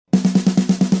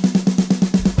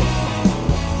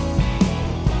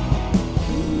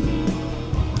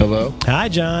Hello? Hi,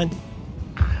 John.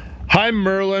 Hi,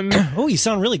 Merlin. Oh, you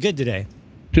sound really good today.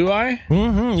 Do I?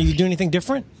 Mm-hmm. You do anything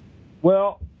different?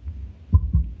 Well,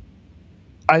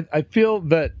 I feel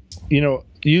that,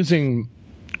 using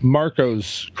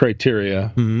Marco's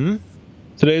criteria,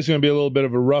 today's going to be a little bit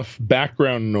of a rough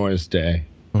background noise day.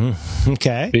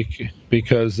 Okay.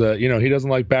 Because, he doesn't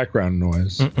like background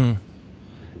noise. Mm-mm.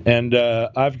 And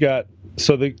I've got,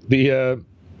 so the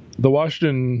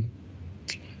Washington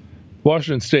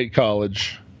State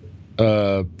College,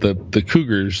 the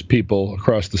Cougars people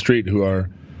across the street who are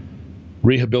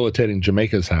rehabilitating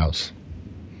Jamaica's house,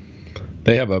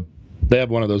 they have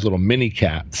one of those little mini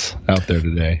cats out there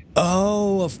today.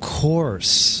 Oh, of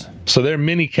course. So they're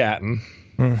mini catting.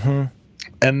 Mm-hmm.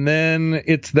 And then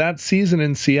it's that season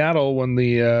in Seattle when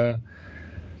the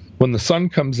sun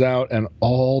comes out and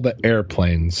all the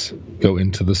airplanes go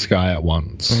into the sky at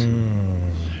once.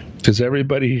 Because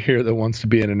everybody here that wants to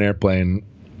be in an airplane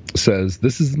says,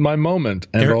 this is my moment.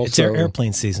 And it's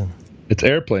airplane season. It's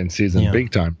airplane season, yeah.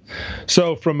 Big time.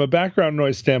 So from a background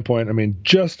noise standpoint, I mean,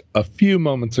 just a few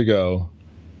moments ago,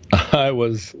 I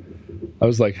was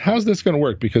like, how's this going to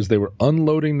work? Because they were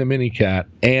unloading the mini cat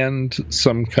and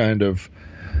some kind of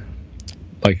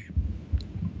like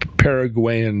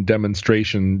Paraguayan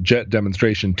jet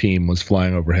demonstration team was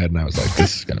flying overhead, and I was like,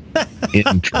 this is going to be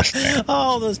interesting.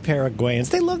 Oh, those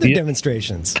Paraguayans. They love their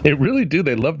demonstrations. They really do.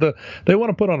 They want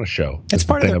to put on a show. It's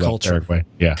part of their culture. Paraguay.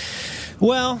 Yeah.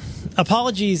 Well,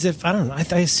 apologies if I don't know.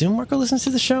 I assume Marco listens to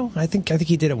the show. I think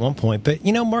he did at one point. But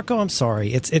Marco, I'm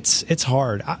sorry. It's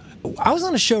hard. I was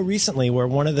on a show recently where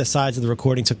one of the sides of the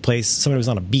recording took place. Somebody was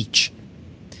on a beach,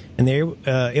 and they were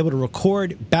able to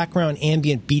record background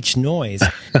ambient beach noise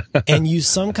and use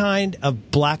some kind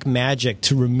of black magic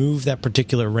to remove that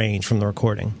particular range from the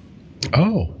recording.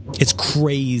 Oh, it's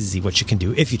crazy what you can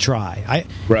do if you try.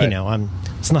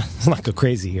 Let's not go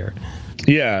crazy here.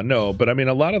 Yeah, no, but I mean,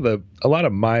 a lot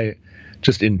of my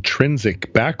just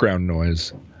intrinsic background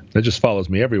noise that just follows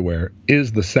me everywhere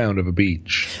is the sound of a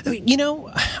beach. I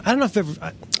don't know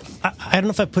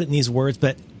if I put it in these words,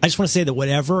 but I just want to say that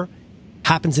whatever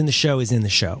happens in the show is in the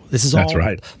show. This is all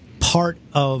part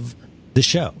of the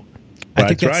show.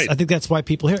 I think that's why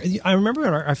people hear. I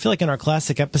remember I feel like in our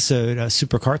classic episode,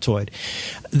 Super Cartoid,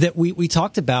 that we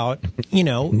talked about.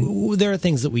 There are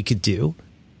things that we could do.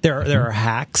 There are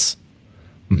hacks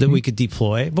that we could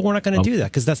deploy, but we're not going to do that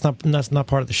because that's not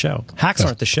part of the show. Hacks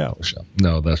aren't the show.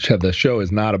 No, the show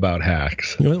is not about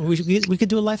hacks. We could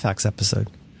do a life hacks episode.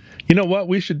 You know what?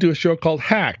 We should do a show called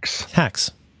Hacks.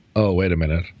 Hacks. Oh, wait a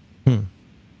minute.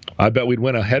 I bet we'd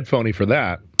win a headphony for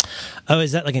that. Oh,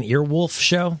 is that like an Earwolf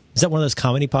show? Is that one of those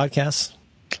comedy podcasts?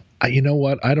 You know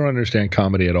what? I don't understand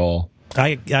comedy at all.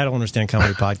 I don't understand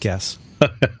comedy podcasts.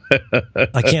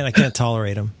 I can't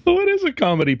tolerate them. What is a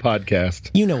comedy podcast?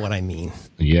 You know what I mean.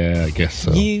 Yeah, I guess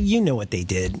so. You know what they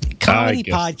did. Comedy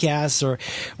podcasts or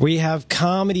where you have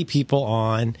comedy people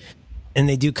on and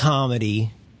they do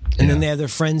comedy and then they have their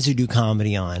friends who do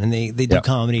comedy on and they do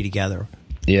comedy together.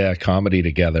 Yeah, comedy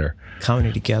together.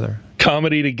 Comedy together.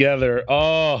 Comedy together.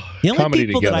 Oh, the only comedy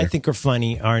people together that I think are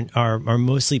funny are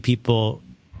mostly people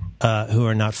who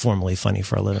are not formally funny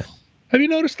for a living. Have you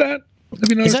noticed that?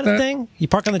 Is that a thing? You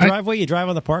park on the driveway, you drive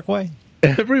on the parkway?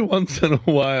 Every once in a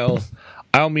while,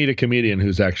 I'll meet a comedian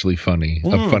who's actually funny,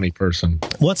 a funny person.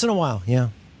 Once in a while, yeah.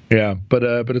 Yeah, but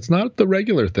it's not the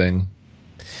regular thing.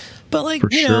 But like,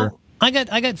 know, I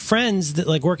got friends that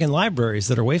like work in libraries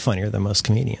that are way funnier than most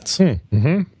comedians.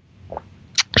 Mm-hmm.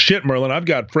 Shit, Merlin, I've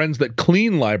got friends that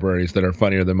clean libraries that are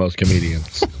funnier than most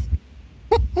comedians.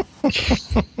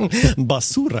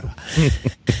 Basura.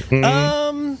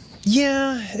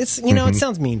 Yeah, it's it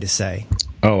sounds mean to say.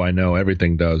 Oh, I know.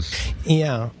 Everything does.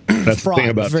 Yeah. That's the thing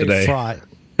about today. Fraught.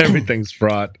 Everything's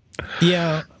fraught.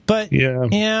 Yeah, but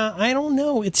I don't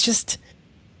know. It's just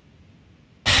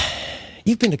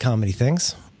you've been to comedy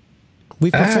things. We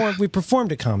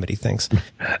performed at comedy things.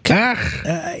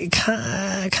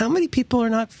 Comedy people are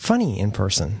not funny in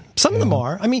person. Some of them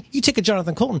are. I mean, you take a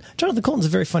Jonathan Coulton. Jonathan Coulton's a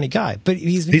very funny guy, but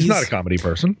he's not a comedy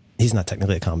person. He's not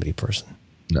technically a comedy person.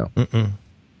 No.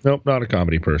 Nope, not a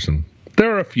comedy person.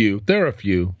 There are a few.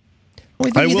 Well,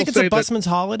 you think it's a busman's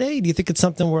holiday? Do you think it's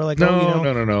something where like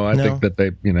no. I think that they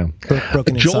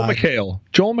broken Joel inside.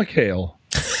 McHale.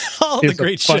 All the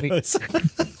great shows.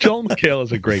 Joel McHale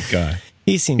is a great guy.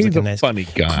 He seems like a nice funny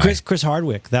guy. Chris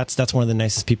Hardwick. That's one of the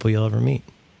nicest people you'll ever meet.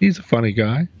 He's a funny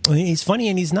guy. He's funny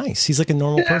and he's nice. He's like a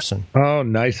normal person. Oh,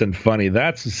 nice and funny.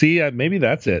 Maybe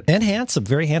that's it. And handsome,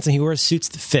 very handsome. He wears suits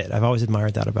that fit. I've always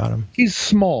admired that about him. He's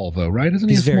small though, right? Isn't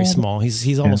he? He's very small.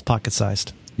 He's almost pocket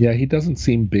sized. Yeah, he doesn't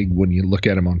seem big when you look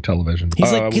at him on television.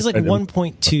 He's like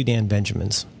 1.2 Dan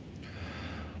Benjamins.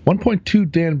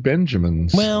 1.2 Dan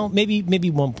Benjamins. Well, maybe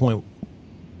 1.09.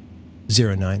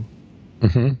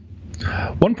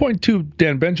 1.2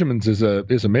 Dan Benjamins is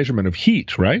a measurement of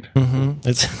heat, right? Mm-hmm.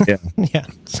 It's yeah.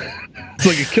 It's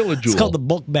like a kilojoule. It's called the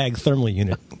bulk bag thermal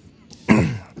unit.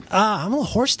 I'm a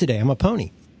horse today. I'm a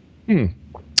pony. I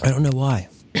don't know why.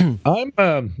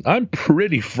 I'm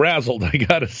pretty frazzled, I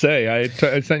gotta say. I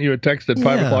sent you a text at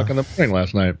 5 o'clock in the morning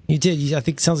last night. You did. I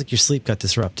think it sounds like your sleep got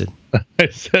disrupted. I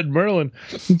said, Merlin,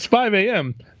 it's 5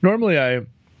 a.m. Normally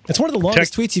it's one of the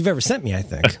longest tweets you've ever sent me, I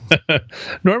think.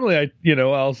 Normally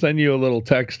I'll send you a little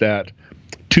text at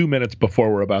 2 minutes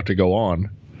before we're about to go on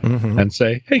and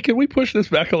say, hey, can we push this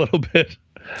back a little bit?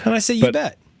 And I say, you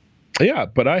bet. Yeah,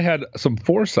 but I had some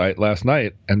foresight last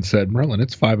night and said, Merlin,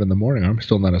 it's 5 in the morning. I'm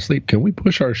still not asleep. Can we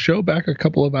push our show back a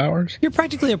couple of hours? You're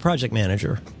practically a project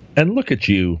manager. And look at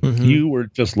you. You were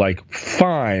just like,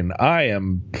 fine, I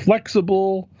am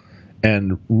flexible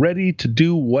and ready to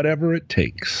do whatever it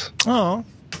takes. Oh.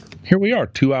 Here we are,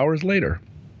 2 hours later.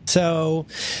 So,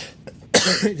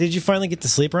 did you finally get to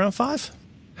sleep around 5?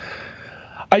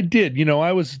 I did.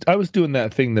 I was doing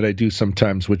that thing that I do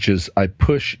sometimes, which is I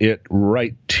push it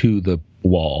right to the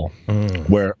wall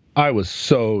where I was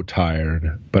so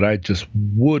tired, but I just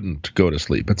wouldn't go to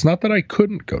sleep. It's not that I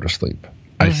couldn't go to sleep.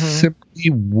 I simply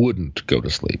wouldn't go to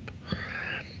sleep.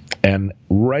 And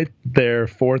right there,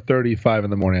 4:35 in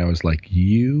the morning, I was like,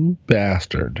 you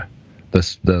bastard.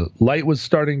 The light was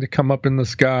starting to come up in the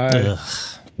sky. Ugh.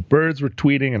 The birds were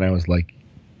tweeting, and I was like,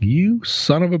 you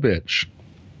son of a bitch.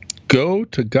 Go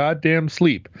to goddamn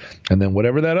sleep. And then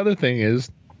whatever that other thing is,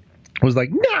 was like,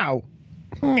 no.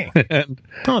 I'm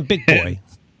a big boy.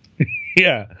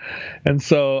 Yeah. And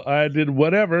so I did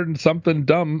whatever, and something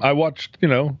dumb. I watched,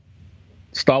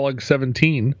 Stalag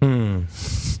 17.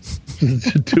 It's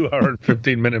a 2-hour and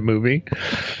 15-minute movie.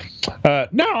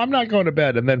 No, I'm not going to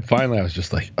bed. And then finally I was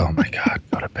just like, oh my God,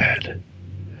 go to bed.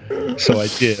 So I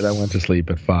did. I went to sleep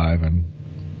at 5 and...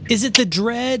 Is it the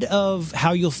dread of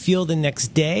how you'll feel the next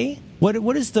day?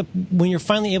 What is when you're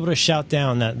finally able to shout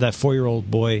down that 4-year-old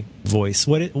boy voice?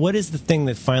 What is the thing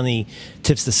that finally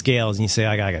tips the scales and you say,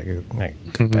 I gotta go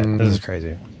to bed. This is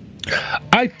crazy.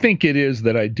 I think it is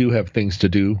that I do have things to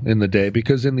do in the day,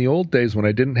 because in the old days when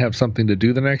I didn't have something to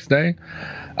do the next day,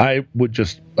 I would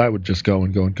just go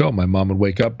and go. My mom would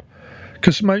wake up.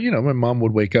 Because my mom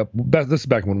would wake up. This is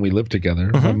back when we lived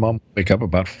together. My mom would wake up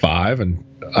about 5, and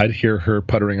I'd hear her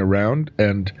puttering around,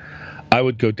 and I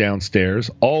would go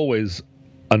downstairs. Always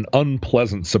an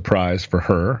unpleasant surprise for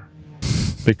her,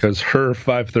 because her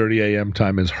 5:30 a.m.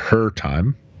 time is her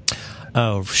time.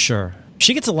 Oh, sure.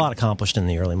 She gets a lot accomplished in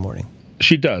the early morning.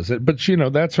 She does it, but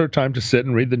that's her time to sit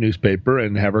and read the newspaper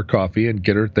and have her coffee and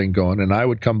get her thing going. And I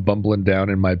would come bumbling down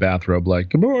in my bathrobe like,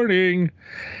 "Good morning."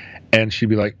 And she'd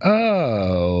be like,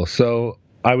 oh. So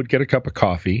I would get a cup of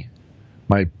coffee,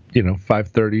 my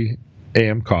 5:30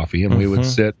 a.m. coffee, and we would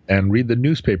sit and read the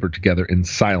newspaper together in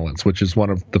silence, which is one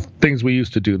of the things we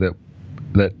used to do that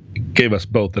gave us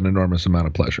both an enormous amount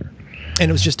of pleasure. And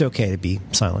it was just okay to be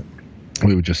silent.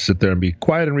 We would just sit there and be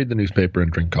quiet and read the newspaper and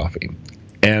drink coffee.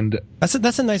 And that's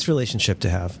a nice relationship to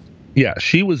have. Yeah,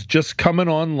 she was just coming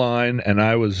online, and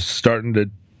I was starting to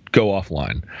go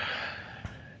offline.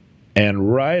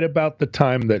 And right about the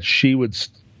time that she would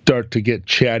start to get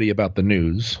chatty about the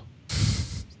news,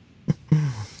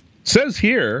 says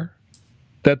here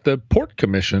that the Port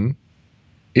Commission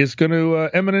is going to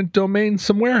eminent domain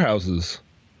some warehouses.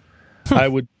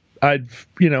 I'd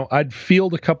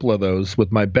field a couple of those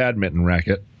with my badminton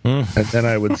racket, and then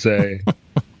I would say,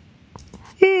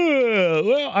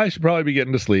 well, I should probably be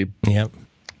getting to sleep. Yep.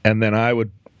 And then I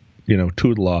would,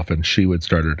 tootle off, and she would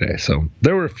start her day. So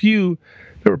there were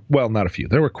not a few.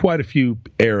 There were quite a few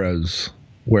eras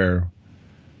where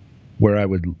I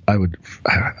would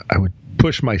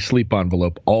push my sleep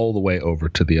envelope all the way over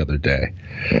to the other day.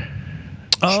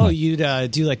 Oh, you'd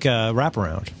do like a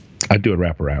wraparound. I'd do a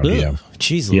wraparound. Ugh, yeah.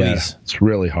 Jeez Louise. Yeah, it's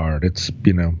really hard. It's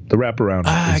the wraparound.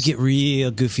 I get real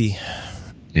goofy.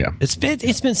 Yeah. It's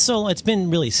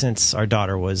been really since our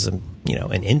daughter was an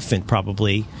infant,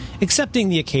 probably, excepting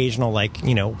the occasional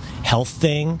health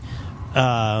thing.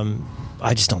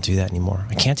 I just don't do that anymore.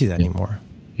 I can't do that anymore.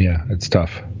 Yeah, it's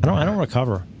tough. I don't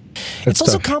recover. It's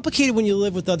also complicated when you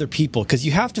live with other people, because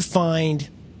you have to find.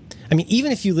 I mean,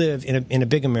 even if you live in a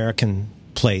big American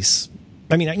place,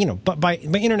 I mean, but by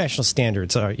international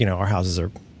standards, our houses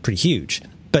are pretty huge.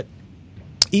 But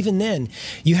even then,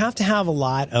 you have to have a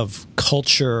lot of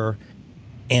culture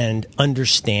and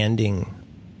understanding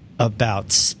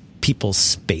about people's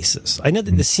spaces. I know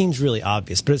that this seems really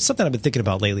obvious, but it's something I've been thinking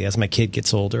about lately as my kid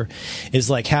gets older, is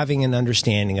like having an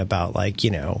understanding about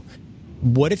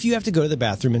what if you have to go to the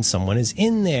bathroom and someone is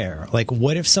in there? Like,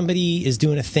 what if somebody is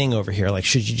doing a thing over here? Like,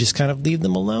 should you just kind of leave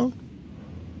them alone?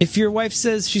 If your wife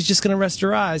says she's just going to rest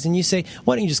her eyes and you say,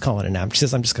 why don't you just call it a nap? She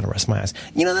says, I'm just going to rest my eyes.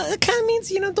 That kind of means,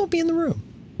 don't be in the room.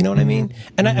 You know what I mean?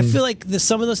 And I feel like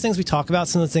some of those things we talk about,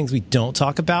 some of the things we don't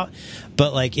talk about,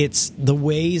 but like it's the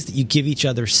ways that you give each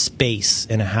other space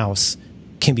in a house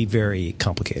can be very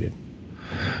complicated.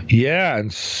 Yeah,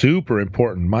 and super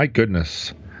important. My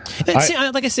goodness. Like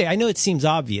I say, I know it seems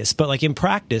obvious, but like in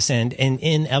practice and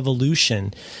in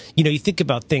evolution, you think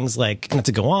about things like, not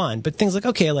to go on, but things like,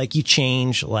 okay, like you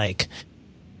change like,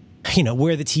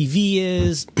 where the TV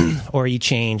is, or you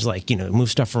change like, move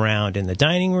stuff around in the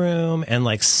dining room, and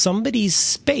like somebody's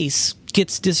space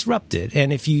gets disrupted.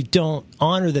 And if you don't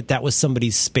honor that was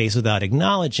somebody's space without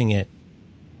acknowledging it,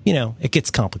 it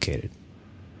gets complicated.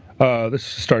 This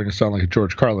is starting to sound like a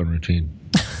George Carlin routine.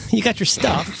 You got your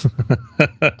stuff.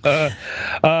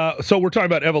 So we're talking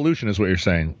about evolution, is what you're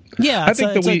saying. Yeah, as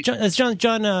John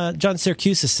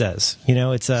Siracusa says,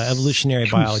 it's evolutionary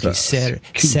biology.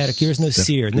 There's no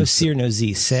seer, no seer, no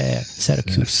z.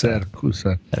 Siracusa.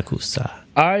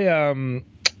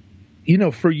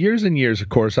 I for years and years, of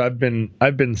course, I've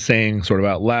been saying sort of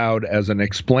out loud as an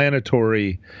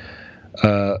explanatory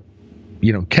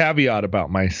caveat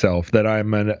about myself that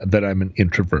I'm an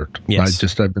introvert.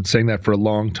 Yes. I've been saying that for a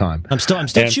long time. I'm still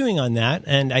chewing on that,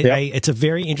 and it's a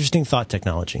very interesting thought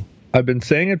technology. I've been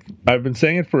saying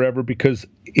it forever because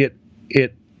it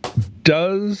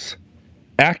does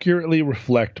accurately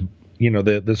reflect,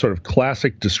 the sort of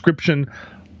classic description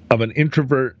of an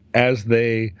introvert as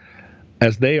they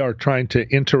are trying to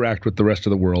interact with the rest of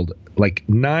the world. Like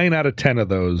 9 out of 10 of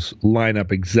those line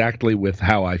up exactly with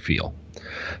how I feel.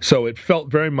 So it felt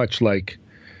very much like,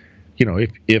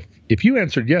 if you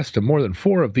answered yes to more than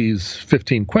 4 of these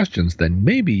 15 questions, then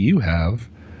maybe you have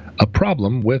a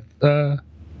problem with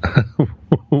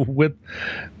with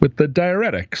the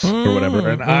diuretics or whatever.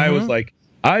 And I was like,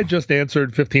 I just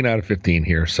answered 15 out of 15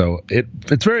 here, so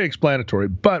it's very explanatory.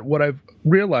 But what I've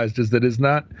realized is that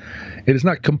it is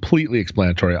not completely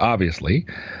explanatory, obviously,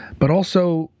 but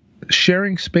also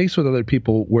sharing space with other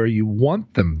people where you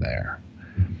want them there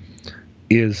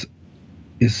is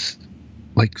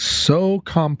like so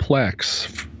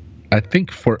complex, I think,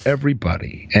 for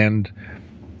everybody. And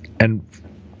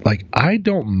like, I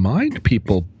don't mind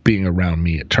people being around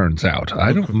me, it turns out.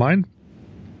 I don't mind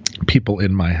people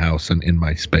in my house and in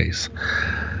my space.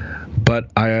 But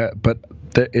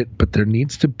there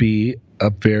needs to be a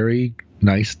very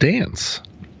nice dance.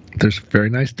 There's a very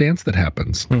nice dance that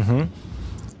happens. Mm-hmm.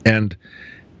 And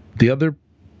the other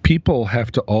people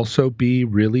have to also be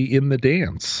really in the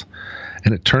dance.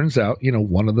 And it turns out,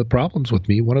 one of the problems with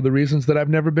me, one of the reasons that I've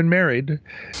never been married,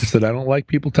 is that I don't like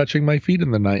people touching my feet in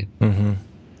the night. Mm-hmm.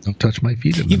 Don't touch my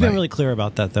feet in the night. You've been really clear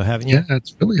about that, though, haven't you? Yeah,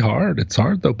 it's really hard. It's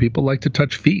hard, though. People like to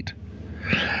touch feet.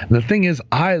 And the thing is,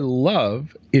 I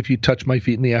love if you touch my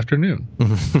feet in the afternoon.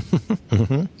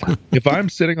 Mm-hmm. If I'm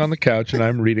sitting on the couch and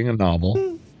I'm reading a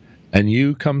novel, and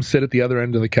you come sit at the other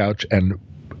end of the couch and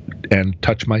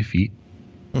touch my feet,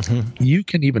 mm-hmm. You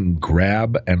can even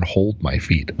grab and hold my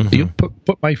feet. Mm-hmm. You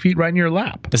put my feet right in your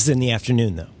lap. This is in the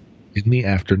afternoon, though. In the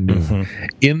afternoon. Mm-hmm.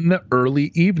 In the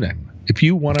early evening. If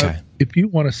you want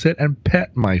to sit and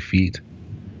pet my feet,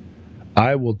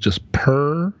 I will just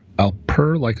purr. I'll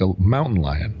purr like a mountain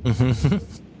lion. Mm-hmm.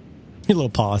 Your little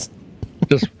paws.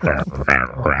 Just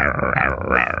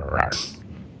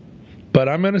But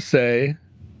I'm going to say,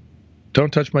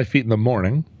 don't touch my feet in the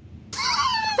morning.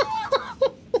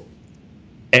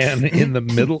 And in the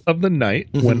middle of the night,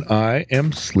 mm-hmm. when I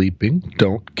am sleeping,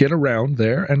 don't get around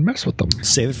there and mess with them.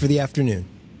 Save it for the afternoon.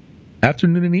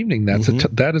 Afternoon and evening.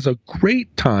 That is a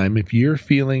great time if you're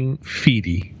feeling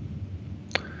feety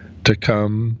to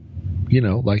come,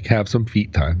 like have some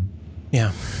feet time.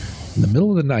 Yeah. In the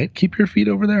middle of the night, keep your feet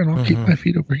over there and I'll mm-hmm. keep my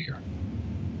feet over here.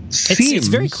 It's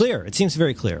very clear. It seems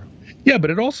very clear. Yeah, but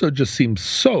it also just seems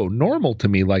so normal to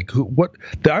me. Like,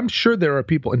 I'm sure there are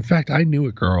people. In fact, I knew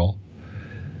a girl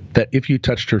that if you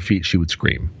touched her feet, she would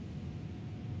scream.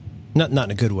 Not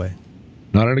in a good way.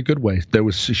 Not in a good way.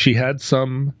 She had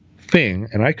some thing,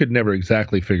 and I could never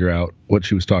exactly figure out what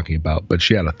she was talking about, but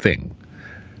she had a thing.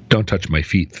 Don't touch my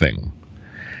feet thing.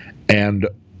 And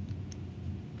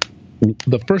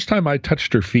the first time I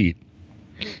touched her feet,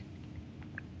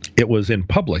 it was in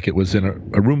public. It was in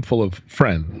a room full of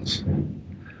friends.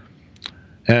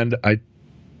 And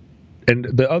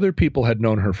the other people had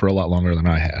known her for a lot longer than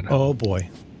I had. Oh, boy.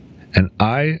 And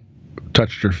I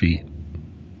touched her feet,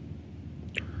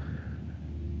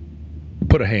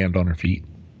 put a hand on her feet,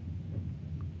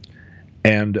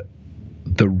 and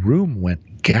the room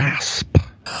went gasp.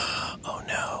 Oh,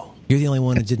 You're the only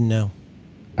one that didn't know.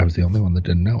 I was the only one that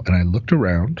didn't know. And I looked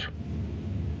around.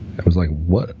 I was like,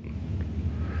 what?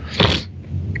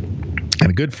 And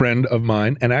a good friend of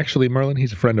mine, and actually, Merlin,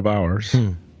 he's a friend of ours,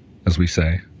 as we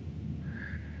say.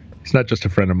 He's not just a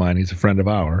friend of mine, he's a friend of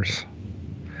ours.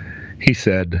 He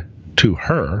said to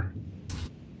her,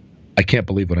 I can't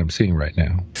believe what I'm seeing right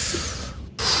now.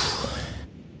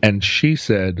 And she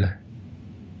said,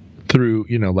 through,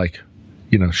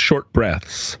 short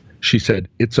breaths, she said,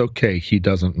 it's okay, he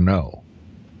doesn't know.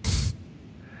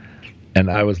 And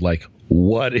I was like,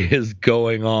 what is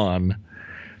going on?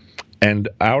 And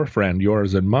our friend,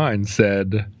 yours and mine,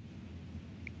 said,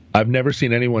 I've never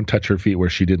seen anyone touch her feet where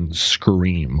she didn't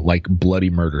scream, like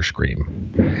bloody murder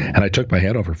scream. And I took my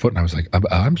hand off her foot and I was like,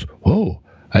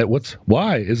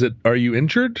 why? Are you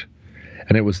injured?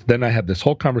 And it was, then I had this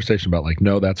whole conversation about like,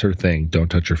 no, that's her thing. Don't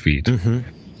touch her feet. Mm-hmm.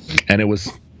 And it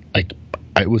was like,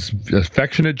 it was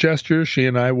affectionate gestures. She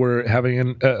and I were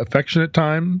having affectionate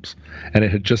times, and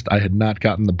I had not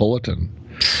gotten the bulletin.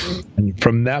 And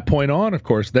from that point on, of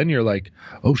course, then you're like,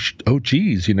 oh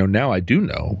geez, now I do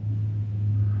know.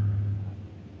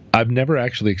 I never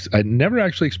actually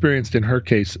experienced in her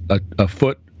case a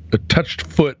touched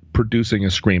foot producing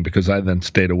a scream, because I then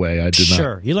stayed away. I did not.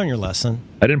 Sure, you learned your lesson.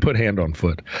 I didn't put hand on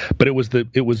foot, but it was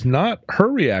not her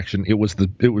reaction. It was the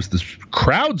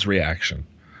crowd's reaction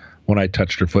when I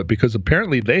touched her foot, because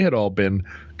apparently they had all been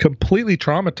completely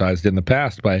traumatized in the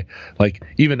past by like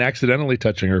even accidentally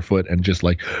touching her foot and just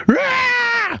like,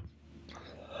 Rah!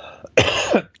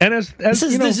 And as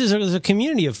this is a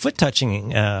community of foot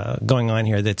touching going on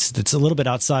here that's a little bit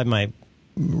outside my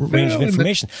range of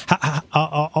information.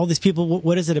 All these people,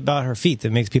 what is it about her feet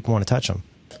that makes people want to touch them?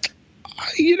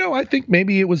 I think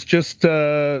maybe it was just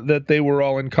that they were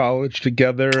all in college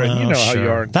together, and how you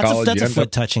are in college. That's a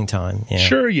foot touching time. Yeah.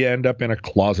 Sure, you end up in a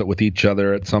closet with each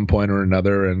other at some point or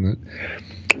another, and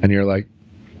you're like,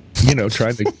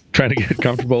 trying to get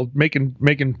comfortable,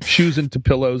 making shoes into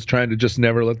pillows, trying to just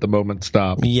never let the moment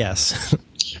stop. Yes,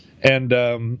 and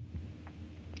I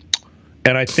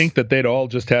think that they'd all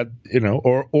just had,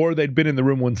 or they'd been in the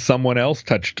room when someone else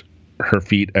touched her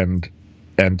feet and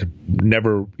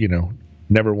never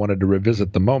wanted to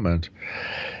revisit the moment.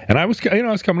 And I was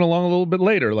coming along a little bit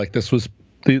later. Like this was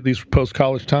these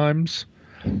post-college times.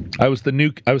 I was the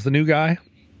new guy.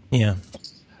 Yeah.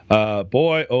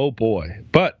 Boy, oh boy.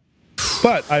 But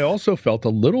I also felt a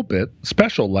little bit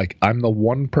special. Like I'm the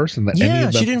one person that any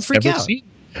of them she didn't freak ever out. seen.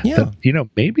 Yeah. That,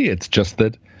 maybe it's just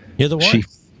that you're the one.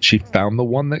 She found the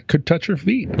one that could touch her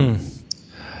feet.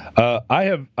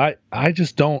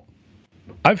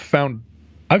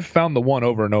 I've found the one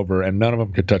over and over, and none of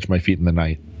them could touch my feet in the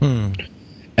night. And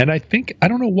I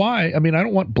don't know why. I mean, I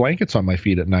don't want blankets on my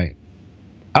feet at night.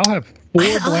 I'll have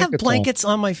blankets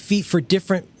on my feet for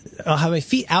different. I'll have my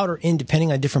feet out or in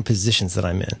depending on different positions that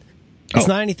I'm in. It's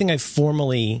not anything I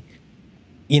formally,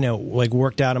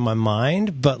 worked out in my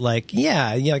mind, but like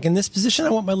in this position, I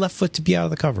want my left foot to be out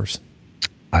of the covers.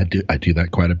 I do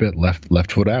that quite a bit.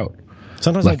 Left foot out.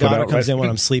 Sometimes my daughter comes in when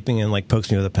I'm sleeping and like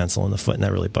pokes me with a pencil in the foot, and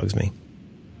that really bugs me.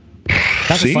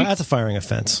 That's a firing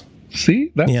offense.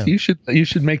 See, you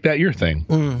should make that your thing.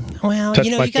 Well,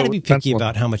 you got to be picky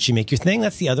about how much you make your thing.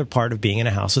 That's the other part of being in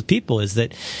a house with people is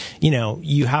that,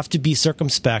 you have to be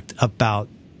circumspect about.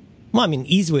 Well, I mean,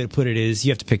 easy way to put it is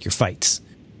you have to pick your fights.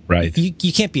 Right.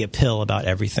 You can't be a pill about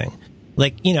everything.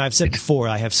 Like, I've said before,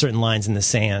 I have certain lines in the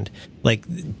sand. Like,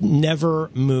 never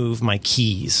move my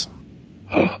keys.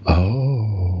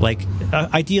 Oh. Like,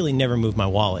 ideally, never move my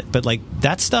wallet. But, like,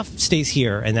 that stuff stays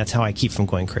here, and that's how I keep from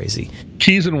going crazy.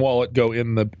 Keys and wallet go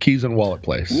in the keys and wallet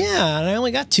place. Yeah, and I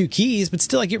only got 2 keys, but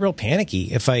still I get real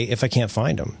panicky if I can't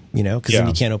find them, because then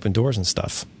you can't open doors and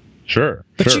stuff. Sure.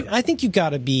 But I think you got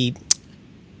to be...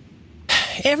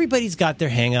 Everybody's got their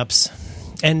hang-ups.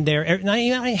 And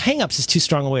hang-ups is too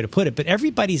strong a way to put it, but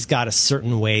everybody's got a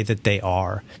certain way that they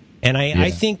are. And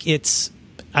I think it's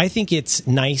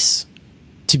nice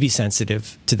to be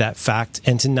sensitive to that fact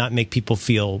and to not make people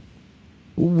feel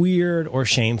weird or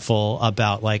shameful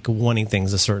about like wanting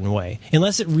things a certain way,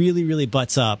 unless it really, really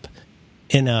butts up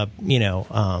in a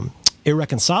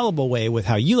irreconcilable way with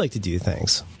how you like to do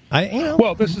things.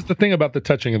 Well, this is the thing about the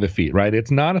touching of the feet, right? It's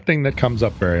not a thing that comes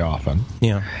up very often.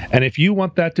 Yeah. And if you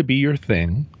want that to be your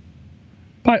thing,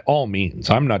 by all means,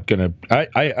 I'm not gonna,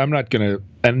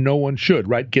 and no one should,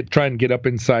 right? Try and get up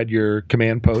inside your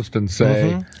command post and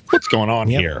say, what's going on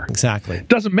here? Exactly.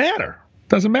 Doesn't matter.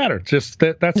 It's just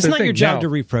that's it's not thing. Your job to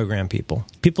reprogram people.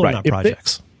 People are not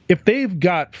projects. If they've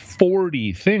got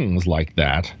 40 things like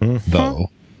that, though,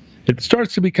 it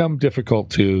starts to become difficult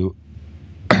to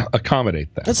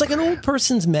accommodate that. It's like an old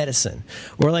person's medicine,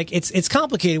 where like it's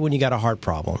complicated when you got a heart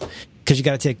problem because you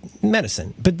got to take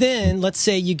medicine. But then let's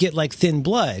say you get like thin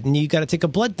blood and you got to take a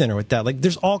blood thinner with that. Like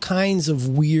there's all kinds of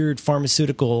weird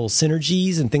pharmaceutical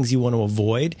synergies and things you want to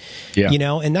avoid, you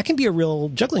know, and that can be a real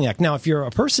juggling act. Now, if you're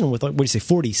a person with, like, what do you say,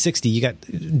 40, 60, you got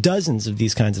dozens of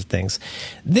these kinds of things,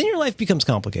 then your life becomes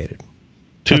complicated.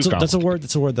 That's a word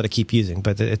that I keep using,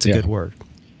 but it's a good word.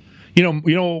 You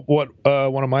know what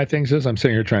one of my things is? I'm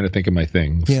sitting here trying to think of my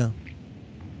things. Yeah.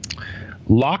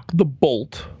 Lock the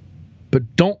bolt,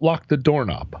 but don't lock the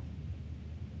doorknob.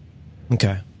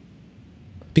 Okay.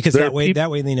 Because that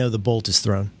way they know the bolt is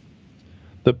thrown.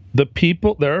 There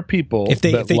are people if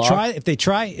they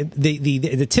try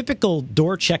the typical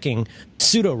door checking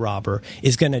pseudo robber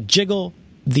is going to jiggle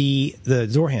the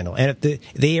door handle, and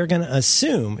if they are going to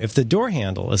assume if the door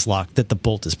handle is locked that the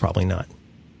bolt is probably not.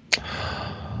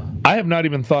 I have not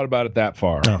even thought about it that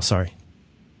far. Oh, sorry.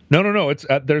 No. It's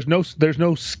there's no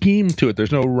scheme to it.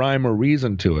 There's no rhyme or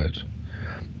reason to it.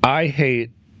 I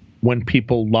hate when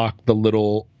people lock the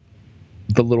little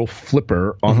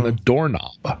flipper on the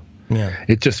doorknob. Yeah.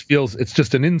 It's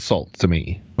just an insult to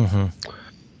me. Mm-hmm.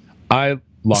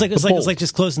 It's like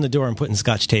just closing the door and putting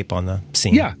Scotch tape on the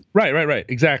seam. Yeah, right,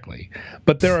 exactly.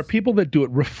 But there are people that do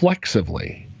it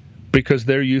reflexively, because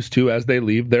they're used to, as they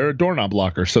leave, they're a doorknob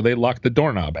locker, so they lock the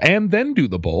doorknob and then do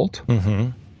the bolt.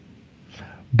 Mm-hmm.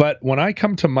 But when I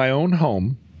come to my own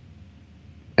home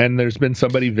and there's been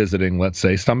somebody visiting, let's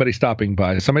say, somebody stopping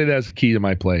by, somebody that has a key to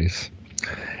my place,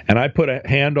 and I put a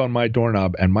hand on my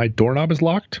doorknob and my doorknob is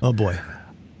locked. Oh, boy.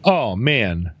 Oh,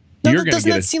 man. Doesn't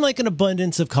that seem like an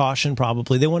abundance of caution,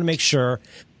 probably? They want to make sure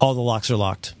all the locks are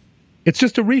locked. It's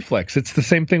just a reflex. It's the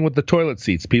same thing with the toilet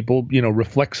seats. People,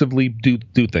 reflexively do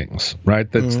things,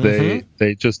 right? That's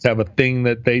they just have a thing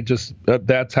that they just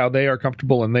that's how they are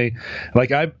comfortable. And they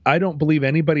like I don't believe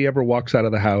anybody ever walks out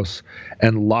of the house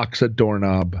and locks a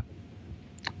doorknob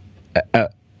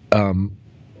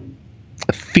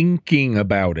thinking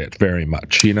about it very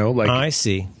much. Like I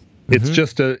see. It's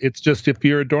just if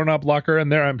you're a doorknob locker,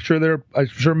 and I'm sure the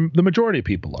majority of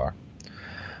people are,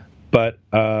 but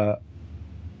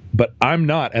I'm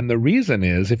not. And the reason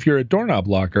is, if you're a doorknob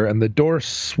locker and the door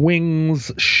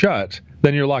swings shut,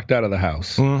 then you're locked out of the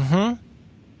house. Mm-hmm.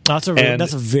 That's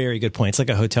a very good point. It's like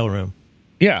a hotel room.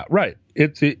 Yeah, right.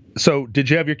 So did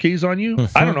you have your keys on you?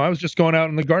 Mm-hmm. I don't know. I was just going out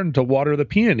in the garden to water the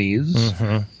peonies.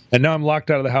 Mm-hmm. And now I'm locked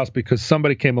out of the house because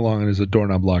somebody came along and is a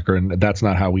doorknob locker, and that's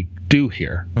not how we do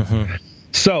here. Mm-hmm.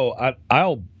 So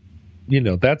I'll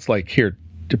that's like, here,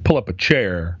 to pull up a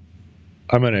chair.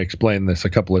 I'm going to explain this a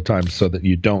couple of times so that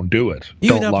you don't do it.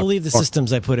 You would not believe the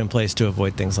systems I put in place to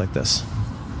avoid things like this.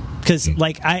 Because,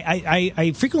 like,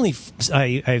 I frequently,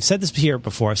 I've said this here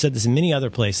before, I've said this in many other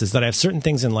places, that I have certain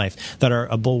things in life that are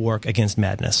a bulwark against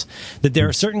madness. That there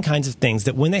are certain kinds of things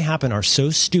that, when they happen, are so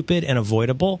stupid and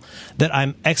avoidable that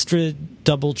I'm extra,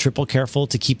 double, triple careful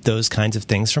to keep those kinds of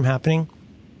things from happening.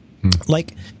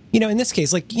 Like, in this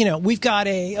case, like, we've got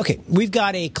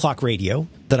a clock radio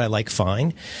that I like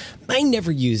fine. I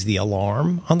never use the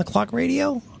alarm on the clock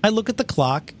radio. I look at the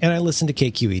clock and I listen to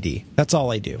KQED. That's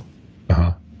all I do.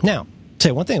 Uh-huh. Now,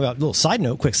 tell you one thing about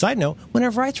quick side note,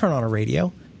 whenever I turn on a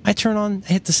radio, I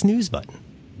hit the snooze button.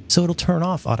 So it'll turn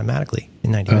off automatically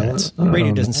in 90 minutes.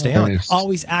 Radio doesn't stay on.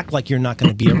 Always act like you're not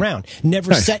going to be around.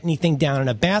 Never set anything down in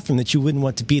a bathroom that you wouldn't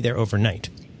want to be there overnight.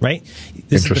 Right?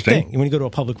 This is the thing. When you go to a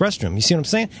public restroom, you see what I'm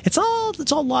saying? It's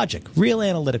all logic, real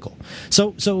analytical.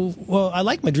 So I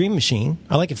like my Dream Machine.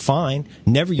 I like it fine.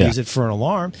 Never use it for an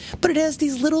alarm, but it has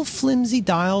these little flimsy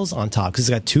dials on top because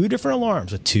it's got two different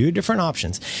alarms with two different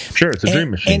options. Sure, it's a Dream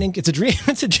Machine. And it's a dream.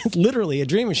 It's literally a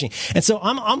Dream Machine. And so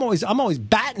I'm always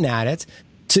batting at it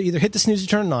to either hit the snooze to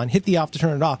turn it on, hit the off to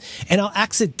turn it off, and I'll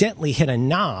accidentally hit a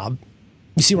knob.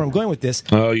 You see where I'm going with this?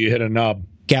 Oh, you hit a knob.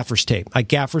 Gaffer's tape. I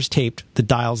gaffer's taped the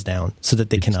dials down so that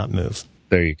they cannot move.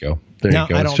 There you go.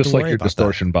 It's just like your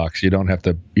distortion box. You don't have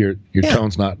to. Your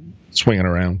tone's not swinging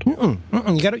around.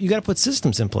 You got to put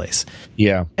systems in place.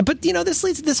 Yeah. But this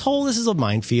leads to this is a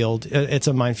minefield. It's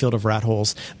a minefield of rat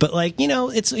holes. But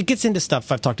it gets into stuff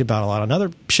I've talked about a lot on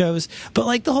other shows. But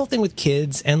like the whole thing with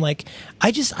kids, and like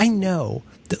I know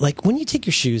that, like, when you take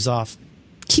your shoes off,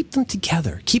 keep them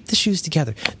together. Keep the shoes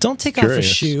together. Don't take off a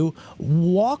shoe,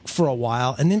 walk for a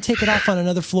while, and then take it off on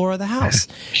another floor of the house.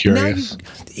 Curious.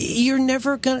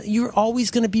 Now you're always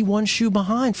gonna be one shoe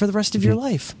behind for the rest of your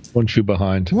life. One shoe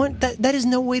behind. That is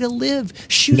no way to live.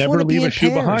 Shoes never leave a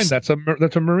shoe behind. That's a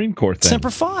Marine Corps thing.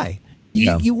 Semper Fi.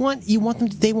 You want them.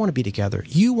 They want to be together.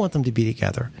 You want them to be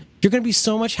together. You're going to be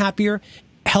so much happier,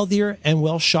 healthier, and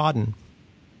well shodden.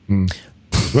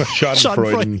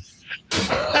 Schadenfreude.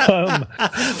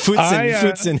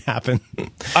 Footsin happen.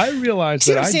 I realize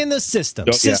that I'm saying those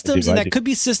systems, and that could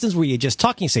be systems where you just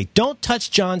talk and you say, "Don't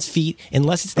touch John's feet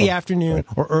unless it's the afternoon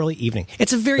or early evening."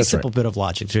 It's a very simple bit of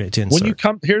logic to insert. When you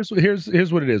come, here's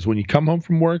what it is. When you come home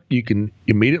from work, you can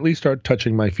immediately start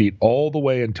touching my feet all the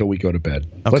way until we go to bed.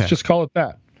 Okay. Let's just call it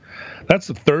that. That's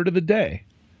a third of the day.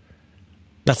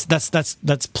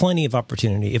 That's plenty of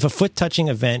opportunity. If a foot touching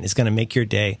event is going to make your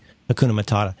day, Hakuna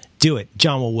Matata, do it.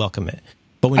 John will welcome it.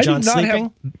 But when John's sleeping,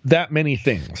 have that many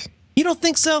things. You don't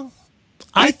think so?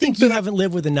 I think you haven't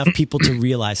lived with enough people to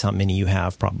realize how many you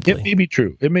have. Probably. It may be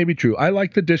true. I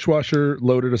like the dishwasher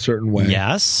loaded a certain way.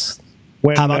 Yes.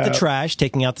 How about the trash?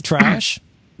 Taking out the trash?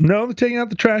 No, taking out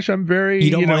the trash. I'm very.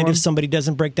 You don't mind if somebody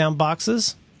doesn't break down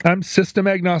boxes? I'm system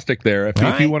agnostic there.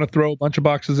 If you want to throw a bunch of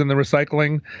boxes in the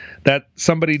recycling, that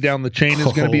somebody down the chain is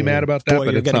going to be mad about that,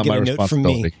 but it's not my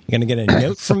responsibility. You're going to get a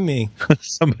note from me.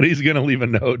 Somebody's going to leave a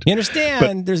note. You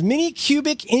understand? There's many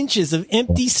cubic inches of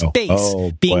empty space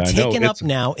being taken up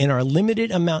now in our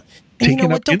limited amount. And you know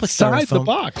what? Don't put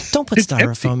styrofoam. Don't put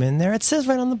styrofoam in there. It says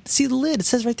right on the lid. It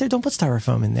says right there. Don't put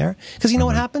styrofoam in there because you know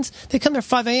what happens? They come there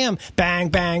 5 a.m. Bang,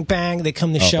 bang, bang. They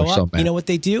come to show up. You know what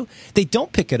they do? They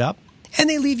don't pick it up. And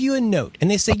they leave you a note.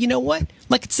 And they say, you know what?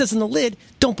 Like it says on the lid,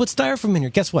 don't put styrofoam in here.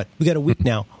 Guess what? We got a week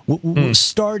now. We're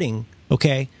starting with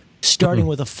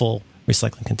a full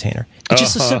recycling container. It's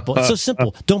just so simple. It's so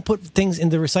simple. Don't put things in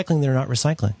the recycling that are not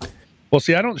recycling. Well,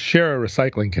 see, I don't share a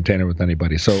recycling container with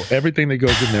anybody. So everything that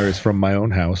goes in there is from my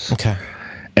own house. Okay.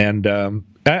 And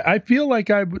I feel like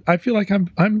I'm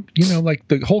like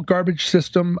the whole garbage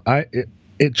system,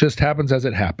 it just happens as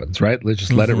it happens, right? Let's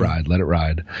just let it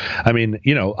ride. I mean,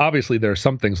 obviously there are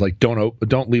some things like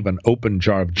don't leave an open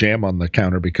jar of jam on the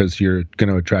counter because you're going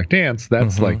to attract ants.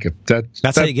 That's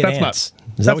that's how you get ants.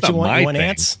 Is that what you want? You want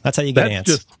ants? That's how you get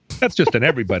ants. That's just an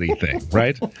everybody thing,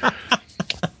 right?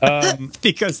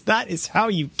 Because that is how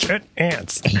you get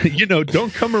ants.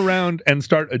 Don't come around and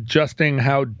start adjusting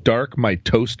how dark my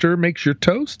toaster makes your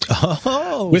toast.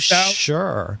 Oh,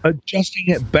 without adjusting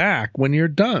it back when you're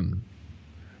done.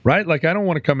 Right? Like, I don't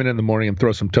want to come in the morning and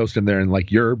throw some toast in there and,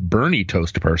 like, you're Bernie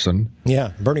toast person.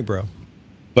 Yeah, Bernie bro.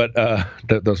 But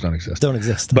those don't exist. Don't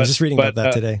exist. I was just reading about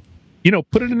that today.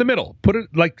 Put it in the middle.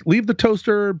 Leave the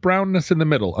toaster brownness in the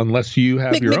middle unless you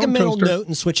have your own toaster. Make a mental note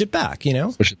and switch it back,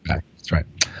 Switch it back. That's right.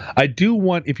 I do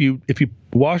want, if you do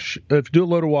a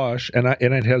load of wash and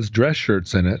it has dress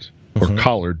shirts in it, or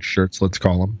collared shirts, let's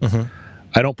call them,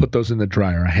 I don't put those in the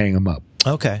dryer. I hang them up.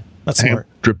 Okay. That's smart.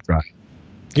 Drip dry.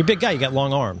 You're a big guy. You got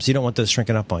long arms. You don't want those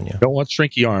shrinking up on you. Don't want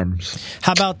shrinky arms.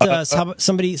 How about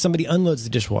somebody unloads the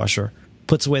dishwasher,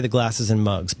 puts away the glasses and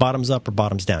mugs, bottoms up or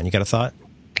bottoms down? You got a thought?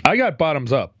 I got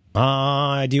bottoms up.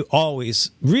 I do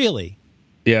always. Really?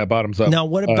 Yeah, bottoms up. Now,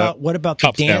 what about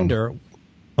the dander? Down.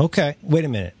 Okay, wait a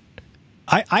minute.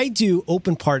 I do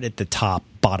open part at the top,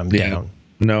 bottom down.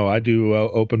 No, I do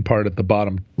open part at the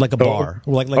bottom. Like a bar.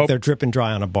 Like they're dripping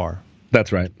dry on a bar.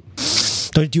 That's right.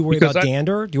 Do you worry about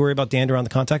dander? Do you worry about dander on the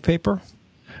contact paper?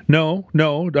 No.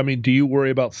 I mean, do you worry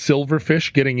about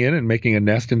silverfish getting in and making a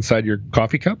nest inside your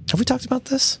coffee cup? Have we talked about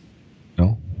this?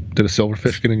 No. Did a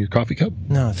silverfish get in your coffee cup?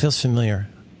 No, it feels familiar.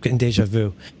 Getting deja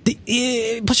vu.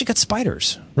 Plus, you got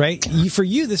spiders, right? For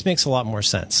you, this makes a lot more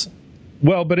sense.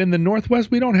 Well, but in the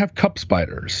Northwest, we don't have cup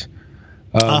spiders.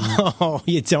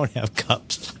 You don't have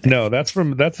cups. No, that's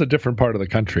a different part of the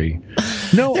country.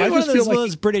 No, I just feel like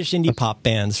those British indie pop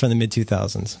bands from the mid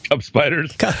 2000s. Cup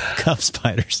spiders. Cup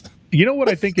spiders. You know what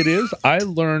I think it is? I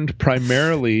learned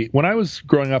primarily when I was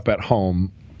growing up at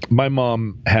home. My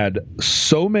mom had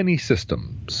so many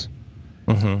systems.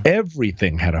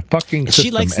 Everything had a fucking system.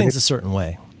 She likes things a certain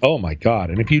way. Oh my God!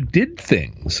 And if you did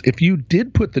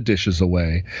put the dishes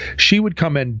away, she would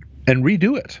come and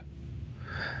redo it.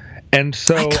 And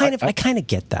so I kind of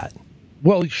get that.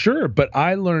 Well, sure, but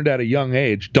I learned at a young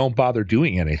age, don't bother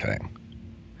doing anything.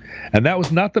 And that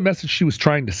was not the message she was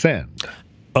trying to send.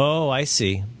 Oh, I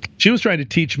see. She was trying to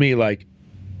teach me, like,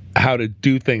 how to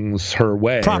do things her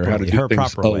way, properly, or how to do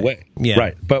things her way. Yeah.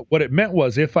 Right. But what it meant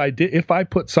was if I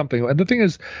put something, and the thing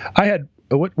is, I had,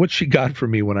 what she got for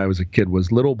me when I was a kid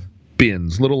was little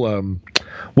bins,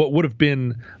 what would have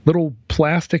been little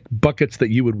plastic buckets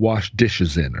that you would wash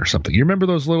dishes in or something. You remember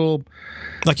those little,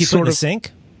 like you put in the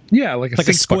sink? Yeah, like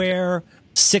a square,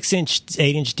 6-inch,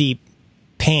 8-inch deep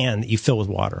pan that you fill with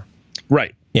water.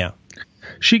 Right. Yeah.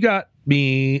 She got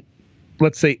me,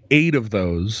 let's say, 8 of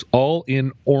those, all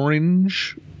in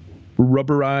orange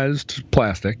rubberized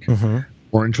plastic.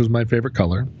 Orange was my favorite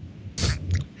color.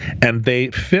 And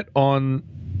they fit on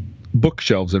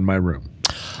bookshelves in my room.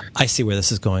 I see where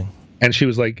this is going. And she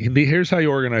was like, here's how you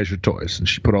organize your toys. And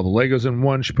she put all the Legos in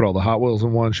one. She put all the Hot Wheels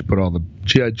in one. She put all the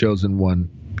G.I. Joes in one.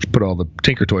 She put all the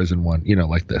Tinker Toys in one,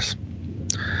 like this.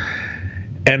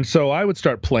 And so I would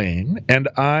start playing, and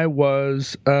I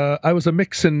was a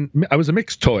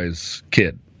mixed toys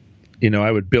kid.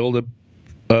 I would build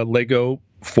a Lego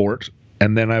fort,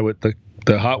 and then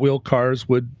the Hot Wheel cars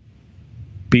would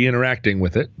be interacting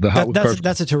with it.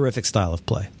 That's a terrific style of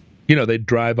play. They'd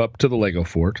drive up to the Lego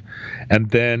fort, and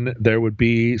then there would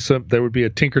be a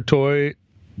Tinker Toy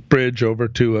bridge over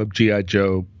to a G.I.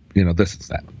 Joe, this is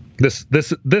that.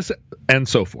 This and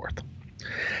so forth.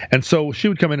 And so she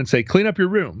would come in and say, clean up your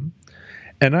room.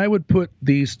 And I would put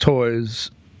these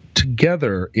toys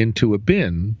together into a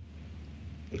bin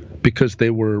because they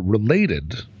were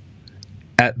related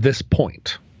at this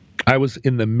point. I was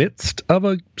in the midst of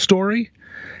a story,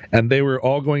 and they were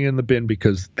all going in the bin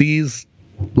because these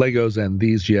Legos and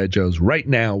these G.I. Joes right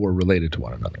now were related to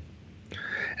one another.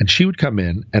 And she would come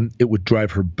in, and it would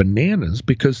drive her bananas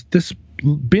because this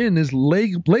bin is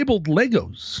labeled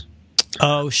Legos.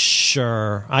 Oh,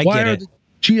 sure. I Why get are it. the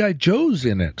G.I. Joes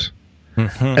in it?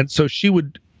 Mm-hmm. And so she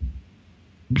would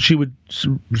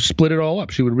split it all up.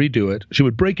 She would redo it. She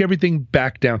would break everything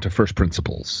back down to first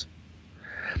principles.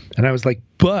 And I was like,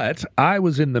 but I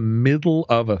was in the middle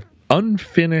of an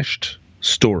unfinished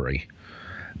story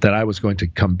that I was going to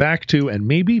come back to, and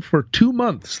maybe for 2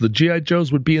 months the G.I.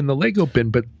 Joes would be in the Lego bin,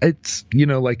 but it's,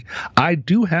 I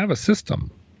do have a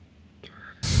system.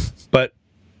 But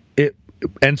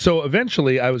and so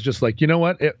eventually I was just like, you know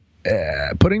what?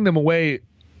 Putting them away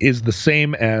is the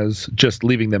same as just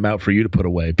leaving them out for you to put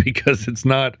away, because it's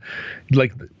not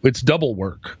like it's double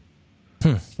work.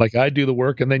 Like I do the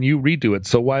work and then you redo it.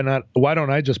 So why don't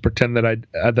I just pretend that I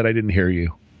didn't hear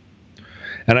you?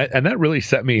 And that really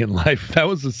set me in life. That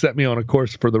was to set me on a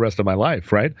course for the rest of my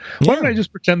life, right? Yeah. Why don't I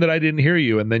just pretend that I didn't hear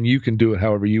you, and then you can do it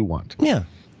however you want? Yeah.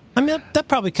 I mean, that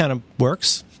probably kind of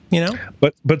works,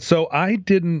 But so I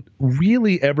didn't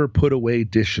really ever put away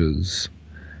dishes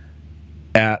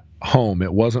at home.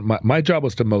 It wasn't my job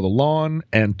was to mow the lawn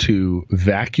and to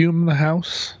vacuum the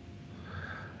house.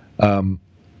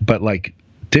 But like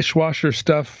dishwasher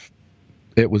stuff,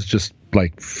 it was just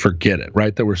like, forget it,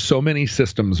 right? There were so many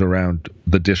systems around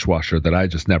the dishwasher that I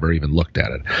just never even looked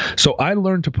at it. So I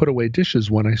learned to put away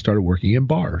dishes when I started working in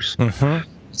bars. Mm-hmm.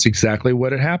 It's exactly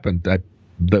what had happened.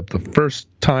 The first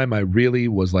time I really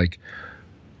was like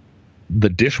the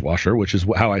dishwasher, which is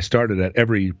how I started at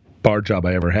every bar job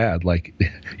I ever had. Like,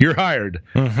 you're hired.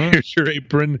 Mm-hmm. Here's your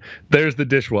apron. There's the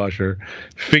dishwasher.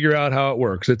 Figure out how it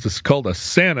works. It's called a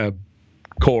Santa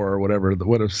core or whatever.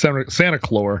 Santa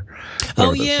Clore.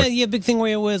 Oh yeah, big thing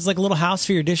where it was like a little house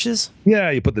for your dishes.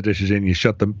 Yeah, you put the dishes in, you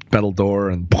shut the metal door,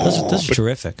 and those are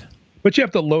terrific. But you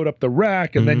have to load up the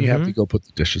rack, and then you have to go put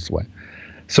the dishes away.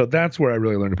 So that's where I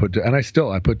really learned to put, and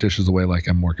I put dishes away like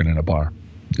I'm working in a bar.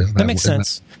 That makes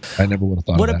sense. I never would have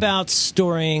thought of that. What about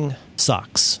storing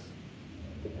socks?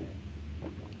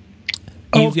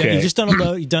 You've just done a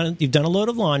load. You've done a load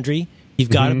of laundry. You've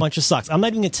got a bunch of socks. I'm not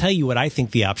even going to tell you what I think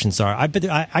the options are. I bet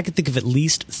I could think of at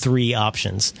least 3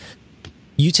 options.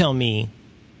 You tell me,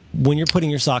 when you're putting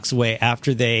your socks away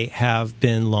after they have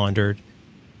been laundered,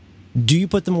 do you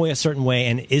put them away a certain way,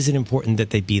 and is it important that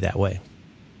they be that way?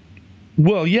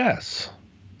 Well, yes.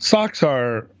 Socks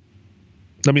are,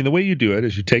 the way you do it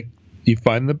is you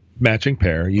find the matching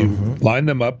pair, you line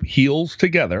them up, heels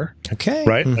together. Okay.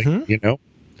 Right?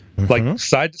 Like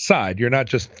side to side. You're not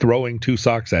just throwing 2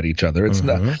 socks at each other. It's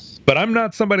not. But I'm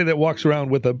not somebody that walks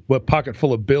around with a pocket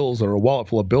full of bills or a wallet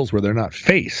full of bills where they're not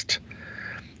faced.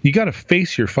 You got to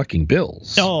face your fucking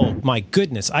bills. Oh my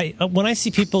goodness! When I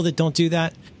see people that don't do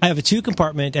that, I have a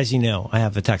 2-compartment. As you know, I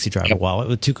have a taxi driver wallet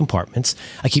with 2 compartments.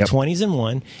 I keep 20s in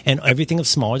one and everything of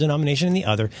smaller denomination in the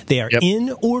other. They are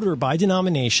in order by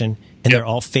denomination, and they're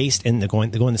all faced, and they're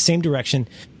going the same direction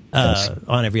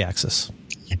on every axis.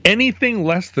 Anything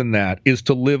less than that is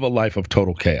to live a life of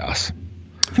total chaos.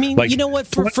 I mean, you know what?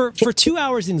 For 2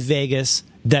 hours in Vegas,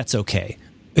 that's okay.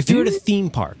 If you're at a theme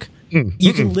park,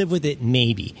 you can live with it.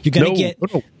 Maybe you're going to get.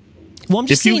 Well, I'm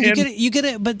just saying you get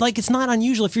it, but like it's not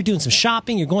unusual if you're doing some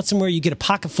shopping. You're going somewhere. You get a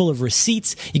pocket full of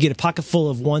receipts. You get a pocket full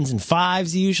of 1s and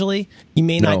 5s. Usually, you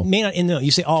may not.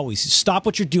 You say always stop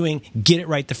what you're doing. Get it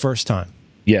right the first time.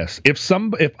 Yes, if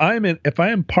I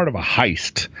am part of a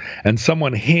heist and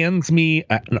someone hands me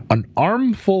an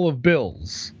armful of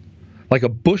bills, like a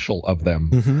bushel of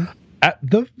them, at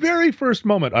the very first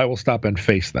moment I will stop and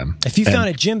face them. If you found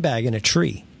a gym bag in a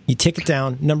tree, you take it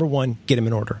down. Number 1, get them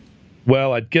in order.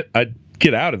 Well, I'd get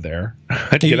out of there.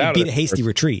 Beat a hasty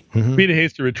retreat. Beat a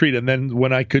hasty retreat, and then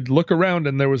when I could look around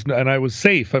and I was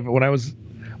safe, when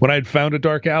when I'd found a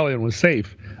dark alley and was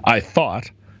safe, I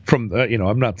thought from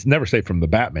I'm never safe from the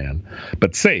Batman,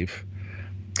 but safe,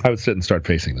 I would sit and start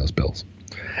facing those bills.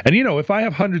 And if I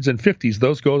have hundreds and 50s,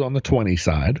 those go on the 20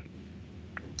 side.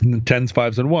 And the 10s,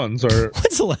 5s, and 1s are...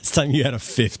 When's the last time you had a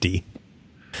 50?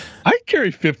 I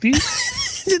carry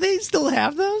 50s. Do they still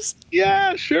have those?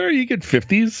 Yeah, sure. You get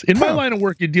 50s. In my line of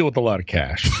work, you deal with a lot of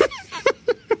cash.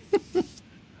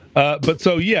 But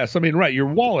so, yes, I mean, right, your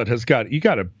wallet you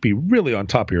got to be really on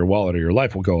top of your wallet or your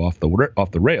life will go off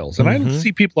the rails. And I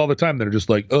see people all the time that are just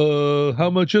like, how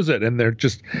much is it? And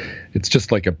it's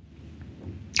just like a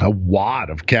wad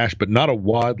of cash, but not a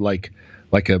wad like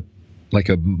a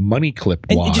money clip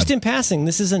wad. And just in passing,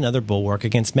 this is another bulwark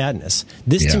against madness.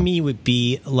 This to me would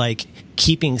be like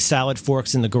keeping salad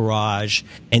forks in the garage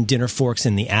and dinner forks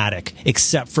in the attic,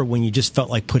 except for when you just felt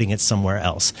like putting it somewhere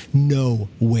else. No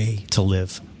way to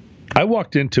live. I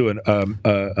walked into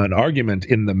an argument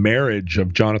in the marriage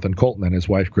of Jonathan Colton and his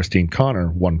wife Christine Connor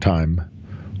one time.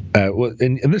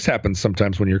 And this happens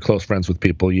sometimes when you're close friends with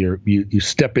people. You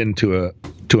step into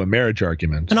a marriage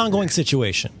argument, an ongoing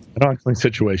situation,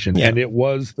 yeah. And it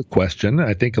was the question.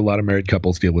 I think a lot of married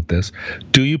couples deal with this.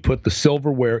 Do you put the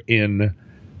silverware in?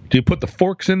 Do you put the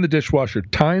forks in the dishwasher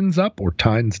tines up or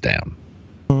tines down?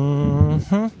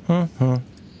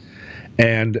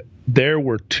 And there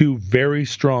were two very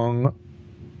strong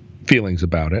feelings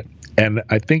about it. And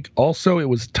I think also it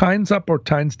was tines up or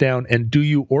tines down. And do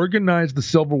you organize the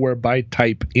silverware by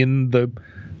type in the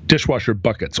dishwasher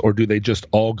buckets, or do they just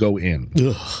all go in?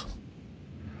 Ugh.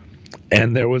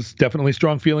 And there was definitely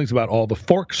strong feelings about all the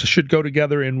forks should go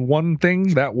together in one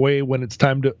thing. That way, when it's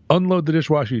time to unload the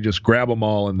dishwasher, you just grab them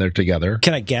all and they're together.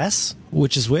 Can I guess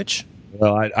which is which?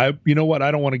 Well, I you know what?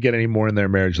 I don't want to get any more in their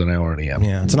marriage than I already am.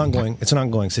 Yeah, it's an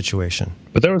ongoing situation.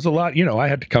 But there was a lot. I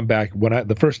had to come back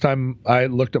the first time I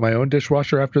looked at my own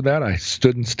dishwasher. After that, I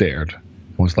stood and stared.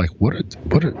 I was like, what?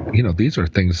 These are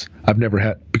things I've never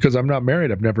had because I'm not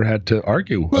married. I've never had to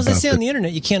argue. Well, as I say on the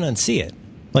internet, you can't unsee it.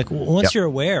 Like once you're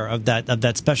aware of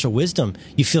that special wisdom,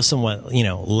 you feel somewhat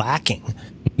lacking.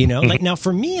 Like now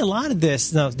for me, a lot of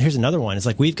this. Now here's another one. It's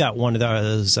like we've got one of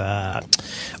those.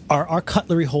 Our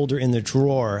cutlery holder in the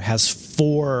drawer has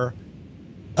 4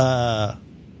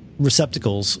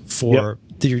 receptacles for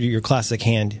your classic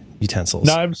hand utensils: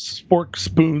 knives, forks,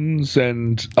 spoons,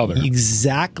 and other.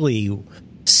 Exactly.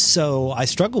 So I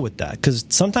struggle with that because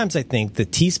sometimes I think the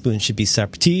teaspoons should be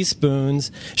separate.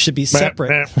 Teaspoons should be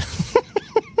separate.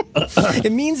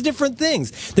 It means different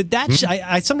things.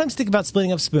 I sometimes think about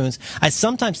splitting up spoons. I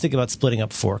sometimes think about splitting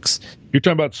up forks. You're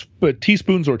talking about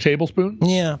teaspoons or tablespoons?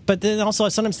 Yeah, but then also I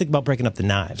sometimes think about breaking up the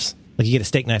knives. Like you get a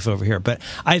steak knife over here. But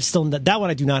that one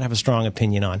I do not have a strong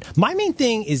opinion on. My main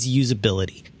thing is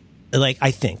usability. Like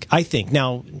I think.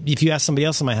 Now, if you ask somebody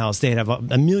else in my house, they'd have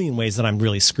a million ways that I'm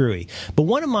really screwy. But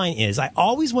one of mine is I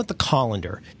always want the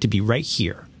colander to be right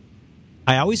here.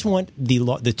 I always want the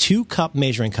 2-cup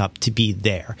measuring cup to be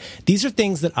there. These are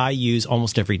things that I use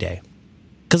almost every day.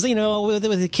 Because,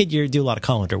 with a kid, you do a lot of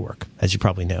colander work, as you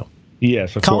probably know.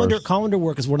 Yes, of course. Colander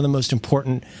work is one of the most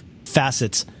important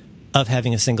facets of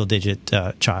having a single-digit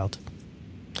child.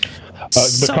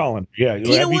 The colander, yeah.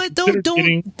 You know what?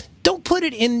 Don't put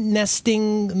it in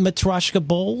nesting Matryoshka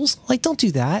bowls. Like, don't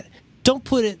do that. Don't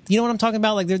put it, you know what I'm talking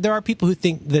about? Like there are people who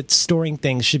think that storing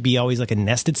things should be always like a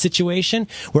nested situation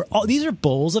where these are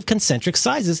bowls of concentric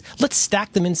sizes. Let's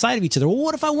stack them inside of each other. Well,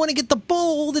 what if I want to get the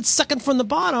bowl that's second from the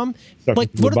bottom? What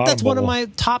if that's one of my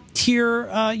top tier,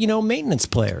 maintenance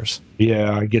players?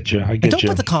 Yeah, I get you. Don't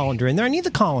put the colander in there. I need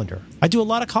the colander. I do a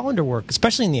lot of colander work,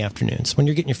 especially in the afternoons when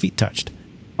you're getting your feet touched.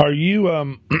 Are you,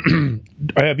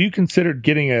 have you considered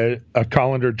getting a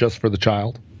colander just for the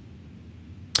child?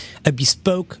 A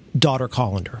bespoke daughter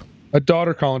colander. A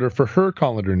daughter colander for her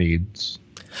colander needs.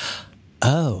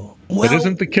 Oh. Well, it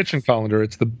isn't the kitchen colander,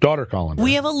 it's the daughter colander.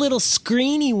 We have a little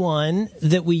screeny one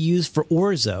that we use for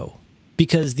orzo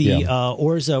because the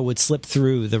orzo would slip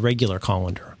through the regular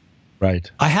colander. Right.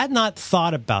 I had not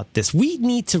thought about this. We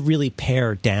need to really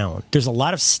pare down. There's a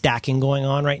lot of stacking going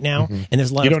on right now, and there's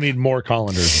a lot. You don't need more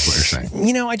colanders, is what you're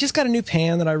saying. I just got a new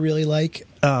pan that I really like.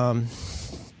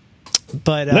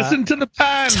 But listen to the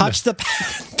pan. Touch the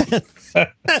pan.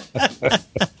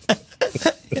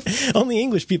 Only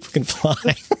English people can fly.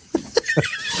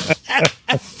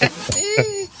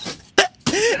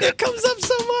 It comes up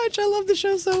so much. I love the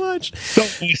show so much. So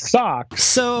socks.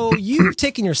 So you've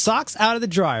taken your socks out of the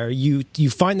dryer. You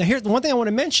find here's the one thing I want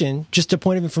to mention, just a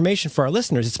point of information for our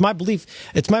listeners. It's my belief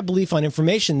on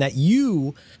information that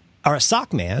you are a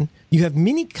sock man. You have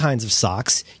many kinds of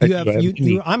socks.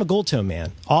 I'm a gold toe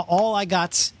man. All I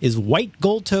got is white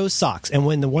gold toe socks. And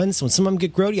when some of them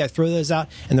get grody, I throw those out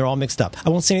and they're all mixed up. I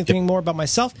won't say anything more about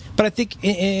myself, but I think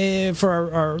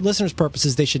for our listeners'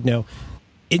 purposes, they should know.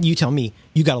 You tell me,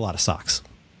 you got a lot of socks.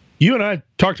 You and I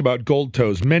talked about gold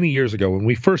toes many years ago when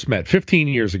we first met. 15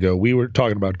 years ago, we were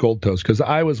talking about gold toes because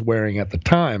I was wearing at the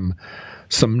time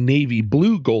some navy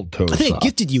blue gold toes. I think I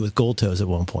gifted you with gold toes at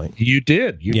one point. You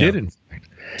did. You did, in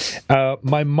fact.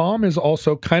 My mom is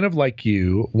also kind of like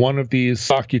you, one of these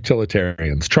sock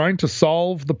utilitarians, trying to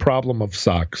solve the problem of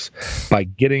socks by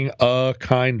getting a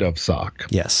kind of sock.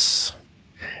 Yes.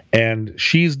 And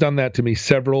she's done that to me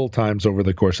several times over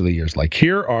the course of the years. Like,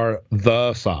 here are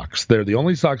the socks. They're the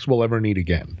only socks we'll ever need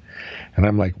again. And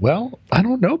I'm like, well, I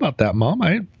don't know about that, Mom.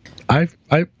 I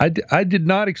did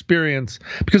not experience,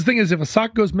 because the thing is, if a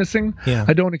sock goes missing,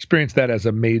 I don't experience that as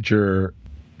a major,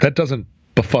 that doesn't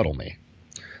befuddle me.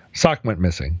 Sock went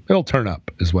missing. It'll turn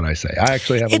up, is what I say. I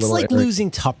actually have It's like losing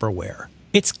Tupperware.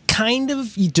 It's kind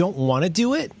of, you don't want to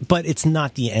do it, but it's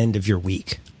not the end of your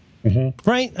week. Mm-hmm.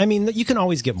 Right? I mean, you can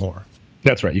always get more.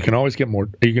 That's right. You can always get more.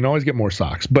 You can always get more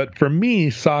socks. But for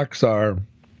me, socks are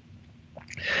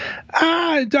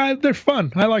they're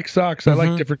fun. I like socks. I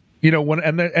like different,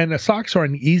 and the socks are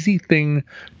an easy thing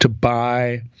to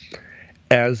buy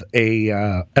as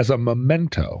a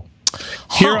memento.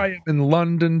 Here I am in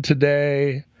London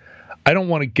today. I don't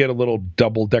want to get a little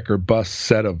double-decker bus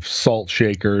set of salt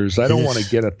shakers. I don't want to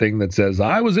get a thing that says,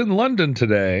 I was in London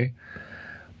today.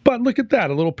 But look at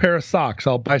that, a little pair of socks.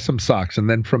 I'll buy some socks. And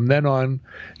then from then on,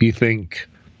 you think,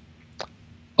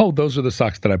 oh, those are the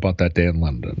socks that I bought that day in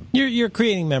London. You're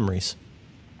creating memories.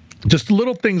 Just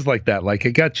little things like that. Like, I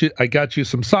got you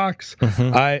some socks.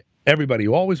 Mm-hmm. Everybody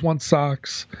always wants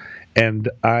socks. And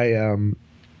and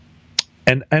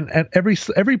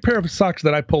every pair of socks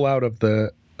that I pull out of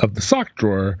the sock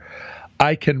drawer,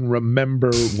 I can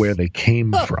remember where they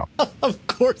came from. Of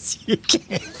course you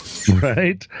can.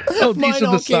 Right? Oh, these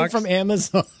are the socks came from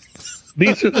Amazon.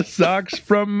 These are the socks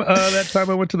from that time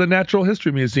I went to the Natural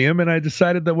History Museum, and I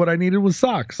decided that what I needed was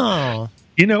socks. Oh.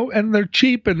 And they're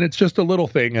cheap, and it's just a little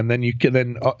thing. And then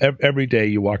every day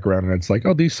you walk around, and it's like,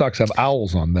 oh, these socks have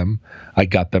owls on them. I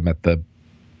got them at the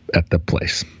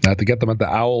place. I had to get them at the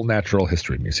Owl Natural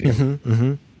History Museum. Mm-hmm,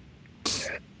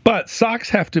 mm-hmm. But socks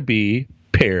have to be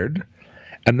paired,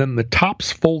 and then the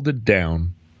tops folded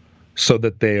down so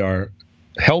that they are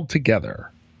held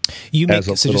together.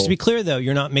 Just to be clear, though,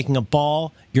 you're not making a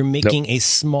ball. You're making a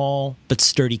small but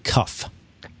sturdy cuff.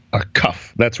 A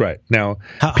cuff. That's right. Now,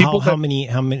 how many?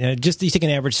 Just you take an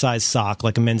average size sock,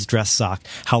 like a men's dress sock.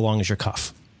 How long is your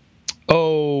cuff?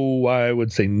 Oh, I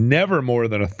would say never more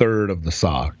than a third of the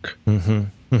sock.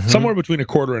 Mm-hmm. Mm-hmm. Somewhere between a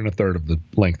quarter and a third of the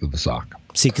length of the sock.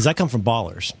 See, because I come from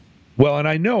ballers. Well, and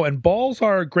I know, and balls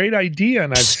are a great idea,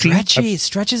 and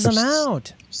stretches them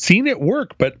out. Seen it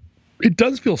work, but it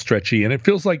does feel stretchy, and it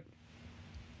feels like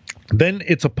then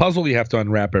it's a puzzle you have to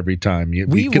unwrap every time.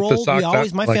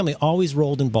 My family always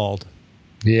rolled and balled.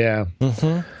 Yeah.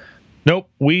 Mm-hmm. Nope.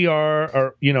 We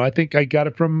are. I think I got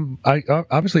it from.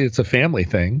 Obviously, it's a family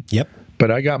thing. Yep. But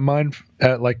I got mine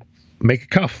at make a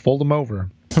cuff, fold them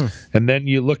over, and then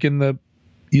you look in,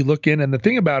 and the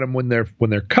thing about them when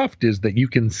they're cuffed is that you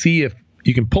can see if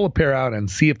you can pull a pair out and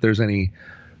see if there's any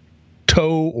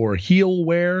toe or heel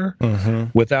wear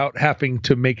without having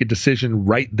to make a decision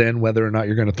right then whether or not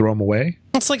you're going to throw them away.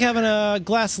 It's like having a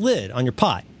glass lid on your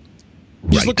pot.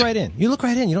 Just look right in. You look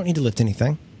right in. You don't need to lift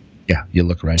anything. Yeah, you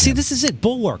look right in. See, this is it.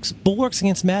 Bulwarks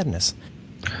against madness.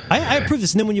 I approve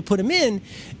this. And then when you put them in,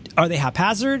 are they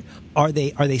haphazard? Are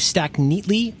they stacked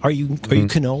neatly? Are you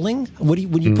canoling?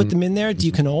 When you put them in there, do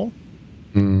you canole?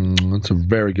 That's a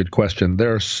very good question.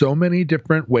 There are so many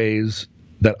different ways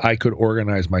that I could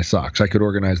organize my socks. I could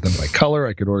organize them by color.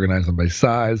 I could organize them by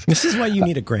size. This is why you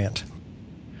need a grant.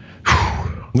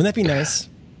 Wouldn't that be nice?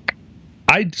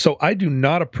 I do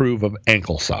not approve of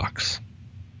ankle socks.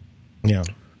 Yeah.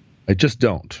 I just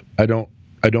don't. I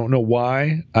don't know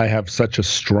why I have such a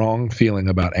strong feeling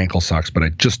about ankle socks, but I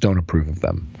just don't approve of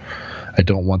them. I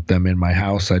don't want them in my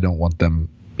house. I don't want them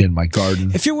in my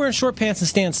garden. If you're wearing short pants and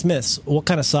Stan Smiths, what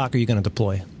kind of sock are you going to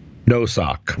deploy? No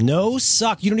sock. No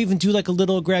sock. You don't even do like a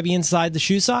little grabby inside the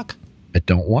shoe sock? I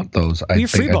don't want those. I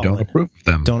don't approve of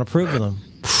them. Don't approve of them.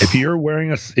 If you're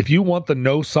if you want the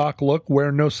no sock look,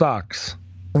 wear no socks.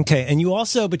 Okay, and you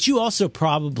also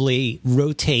probably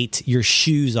rotate your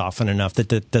shoes often enough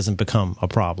that doesn't become a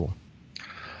problem.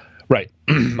 Right.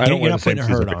 I don't wear the same shoes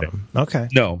every day. Them. Okay.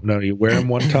 No, you wear them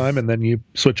one time and then you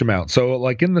switch them out. So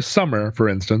like in the summer, for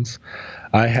instance,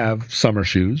 I have summer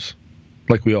shoes,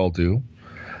 like we all do.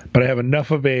 but I have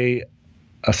enough of a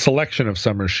selection of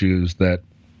summer shoes that,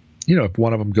 you know, if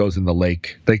one of them goes in the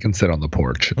lake, they can sit on the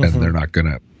porch and they're not going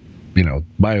to, you know,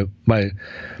 my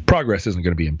progress isn't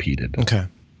going to be impeded. Okay.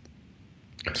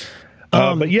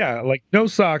 But yeah, like no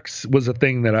socks was a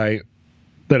thing that I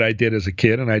did as a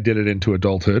kid, and I did it into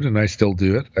adulthood, and I still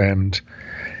do it. And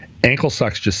ankle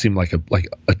socks just seem like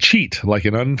a cheat, like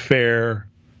an unfair.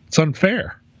 It's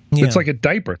unfair. Yeah. It's like a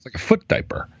diaper. It's like a foot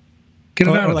diaper. Get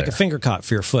it out of like there. A finger cot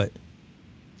for your foot.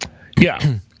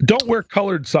 Yeah. Don't wear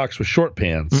colored socks with short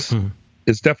pants.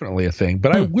 Is definitely a thing.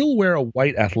 But I will wear a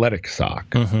white athletic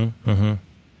sock.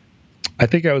 I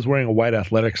think I was wearing a white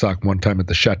athletic sock one time at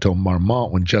the Chateau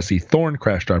Marmont when Jesse Thorne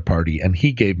crashed our party, and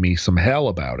he gave me some hell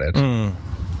about it. That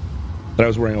I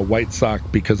was wearing a white sock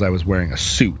because I was wearing a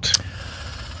suit.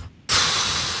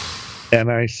 And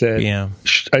I said,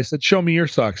 show me your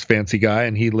socks, fancy guy.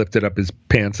 And he lifted up his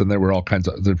pants, and there were all kinds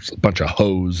of, there's a bunch of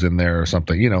hose in there or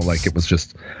something, you know, like it was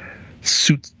just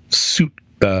suit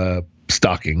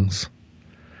stockings.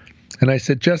 And I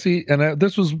said, Jesse, and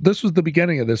this was the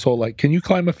beginning of this whole, like, can you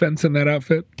climb a fence in that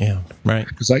outfit? Yeah, right.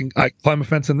 Because I climb a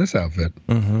fence in this outfit.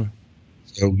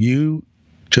 So you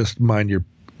just mind your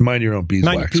own beeswax over there.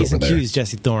 Mind your P's and Q's,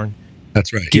 Jesse Thorne.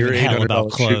 That's right. Giving hell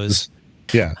about clothes.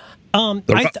 Shoes. Yeah.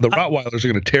 The Rottweilers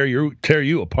are going to tear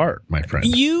you apart, my friend.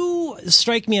 You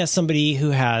strike me as somebody who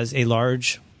has a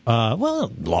large,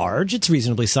 it's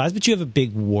reasonably sized, but you have a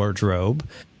big wardrobe.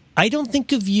 I don't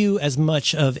think of you as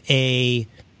much of a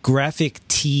graphic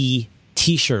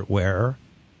t-shirt wearer.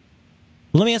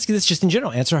 Let me ask you this just in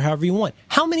general. Answer however you want.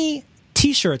 How many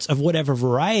t-shirts of whatever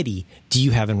variety do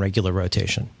you have in regular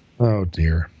rotation? Oh,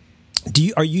 dear. Do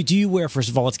you wear, first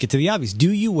of all, let's get to the obvious.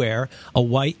 Do you wear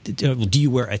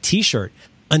a t-shirt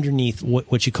underneath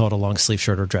what you call a long sleeve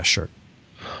shirt or dress shirt?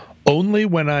 Only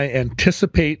when I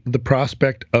anticipate the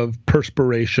prospect of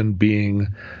perspiration being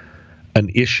an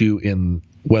issue in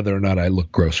whether or not I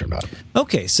look gross or not.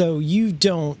 Okay, so you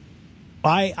don't.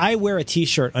 I wear a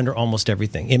t-shirt under almost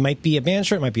everything. It might be a band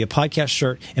shirt, it might be a podcast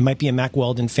shirt, it might be a Mack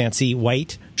Weldon fancy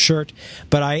white shirt,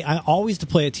 but I always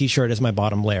deploy a t-shirt as my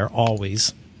bottom layer,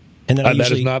 always. And then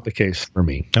that is not the case for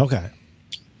me. Okay.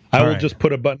 I will just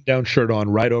put a button-down shirt on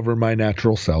right over my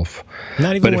natural self.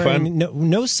 Not even wearing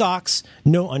no socks,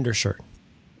 no undershirt.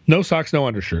 No socks, no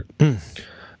undershirt.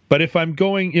 But if I'm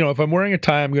going, if I'm wearing a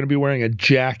tie, I'm going to be wearing a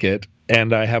jacket,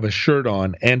 and I have a shirt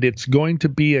on, and it's going to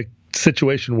be a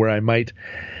situation where I might,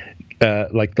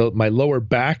 my lower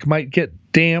back might get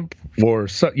damp, or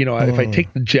if I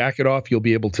take the jacket off, you'll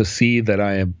be able to see that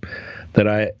I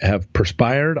have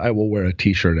perspired. I will wear a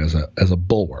t-shirt as a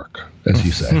bulwark, as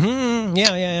you say.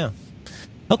 Yeah.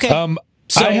 Okay.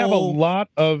 I have a lot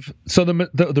of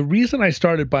the reason I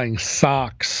started buying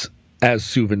socks as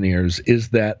souvenirs is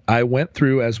that I went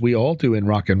through, as we all do in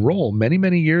rock and roll, many,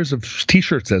 many years of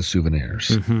t-shirts as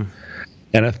souvenirs.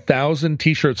 And 1,000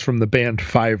 t-shirts from the band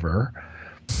Fiverr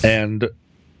and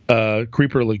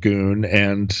Creeper Lagoon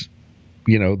and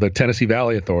the Tennessee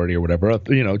Valley Authority or whatever,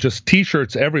 just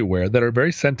t-shirts everywhere that are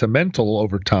very sentimental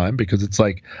over time, because it's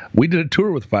like, we did a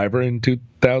tour with Fiverr in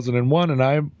 2001 and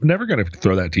I'm never going to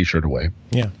throw that t-shirt away.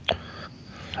 Yeah.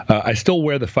 I still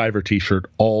wear the Fiverr t-shirt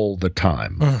all the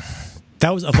time.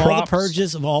 That was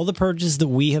all the purges that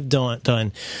we have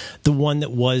done, the one that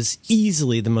was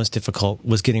easily the most difficult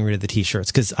was getting rid of the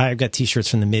t-shirts, because I've got t-shirts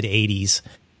from the mid 80s.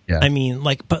 Yeah. I mean,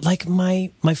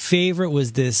 my favorite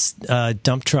was this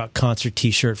Dump Truck concert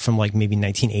t-shirt from maybe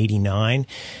 1989,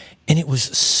 and it was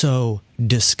so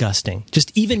disgusting.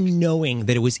 Just even knowing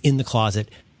that it was in the closet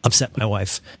upset my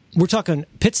wife. We're talking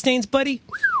pit stains, buddy.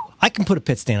 I can put a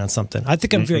pit stain on something. I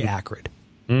think I'm very acrid.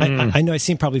 I know I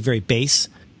seem probably very base,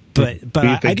 but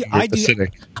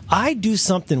I do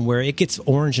something where it gets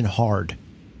orange and hard,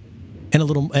 and a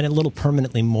little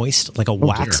permanently moist, like a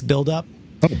wax buildup.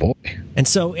 Oh boy! And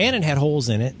so Annan had holes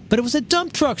in it, but it was a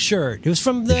Dump Truck shirt. It was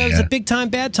from the Big Time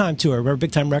Bad Time tour. Remember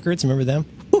Big Time Records? Remember them?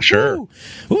 Sure.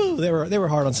 Woo, they were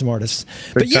hard on some artists.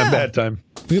 Big Time Bad Time.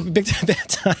 Big Time Bad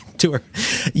Time tour.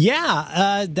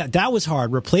 Yeah, that was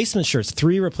hard. Replacement shirts,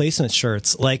 3 replacement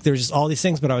shirts. There's just all these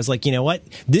things, but I was like, you know what?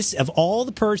 This, of all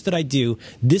the purge that I do,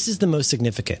 this is the most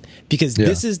significant, because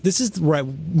this is where I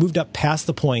moved up past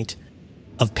the point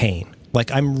of pain.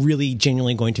 I'm really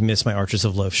genuinely going to miss my Archers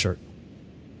of Loaf shirt.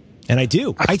 And I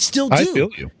do. I still do. I feel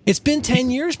you. It's been 10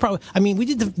 years probably. I mean, we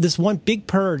did this one big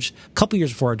purge a couple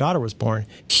years before our daughter was born.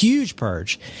 Huge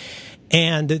purge.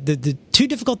 And the two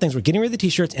difficult things were getting rid of the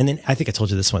t-shirts, and then I think I told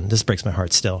you this one. This breaks my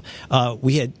heart still.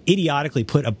 We had idiotically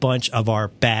put a bunch of our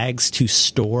bags to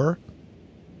store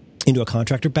into a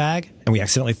contractor bag, and we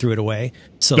accidentally threw it away.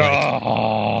 So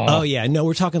oh yeah, no,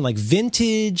 we're talking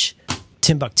vintage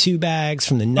Timbuktu bags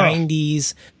from the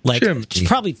 90s. Like,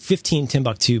 probably 15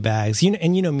 Timbuktu bags. You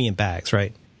know me and bags,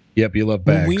 right? Yep, you love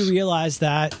bags. When we realized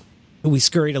that, we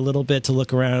scurried a little bit to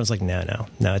look around. I was like, no,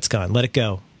 it's gone. Let it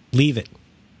go. Leave it.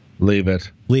 But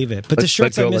the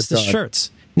shirts, I miss the shirts.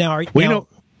 Now, you know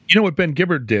what Ben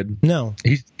Gibbard did? No.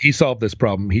 He solved this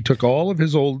problem. He took all of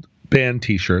his old band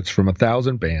T-shirts from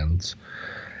 1,000 bands,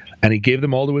 and he gave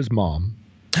them all to his mom.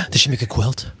 Did she make a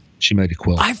quilt? She made a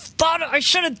quilt. I thought I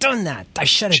should have done that.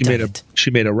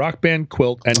 She made a Rock Band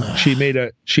quilt, and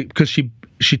because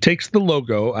she takes the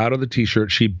logo out of the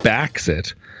T-shirt, she backs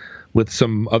it with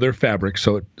some other fabric,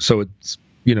 so it's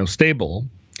stable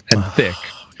and thick.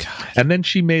 God. And then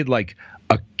she made like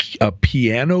a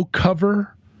piano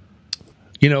cover,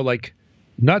 like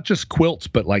not just quilts,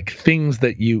 but like things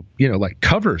that like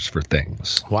covers for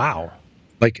things. Wow.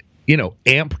 Like,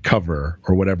 amp cover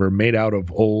or whatever made out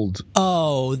of old.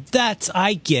 Oh,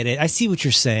 I get it. I see what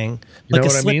you're saying. Like a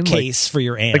slip case for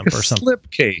your amp or something.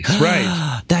 Slip case,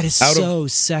 right. That is so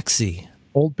sexy.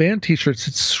 Old band T-shirts.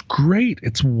 It's great.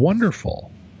 It's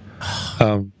wonderful.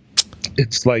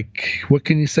 It's like, what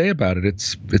can you say about it?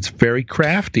 It's very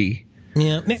crafty.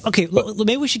 Yeah. Okay.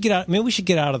 Maybe we should get out. Maybe we should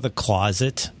get out of the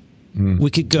closet. We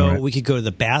could go. Right. We could go to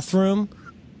the bathroom.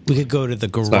 We could go to the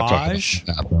garage.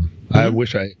 Bathroom. I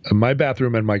wish my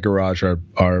bathroom and my garage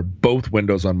are both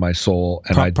windows on my soul,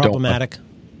 and problematic.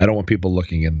 I don't want people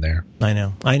looking in there. I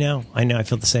know. I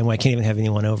feel the same way. I can't even have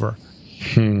anyone over.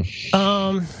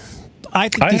 I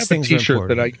think these things are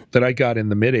important. I have a T-shirt that I got in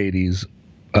the mid to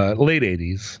late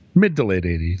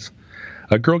 80s.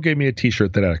 A girl gave me a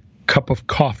T-shirt that had a cup of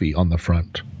coffee on the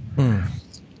front,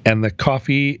 and the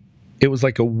coffee, it was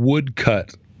like a wood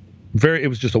cut. It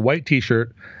was just a white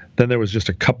T-shirt. Then there was just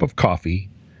a cup of coffee,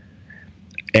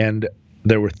 and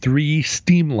there were 3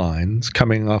 steam lines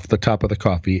coming off the top of the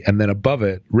coffee, and then above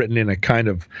it, written in a kind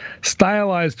of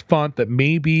stylized font that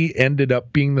maybe ended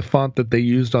up being the font that they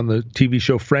used on the TV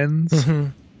show Friends.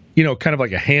 Mm-hmm. Kind of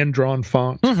like a hand-drawn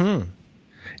font. Mm-hmm.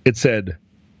 It said,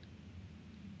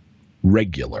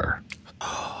 regular.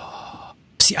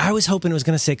 See, I was hoping it was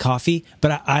going to say coffee,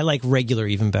 but I like regular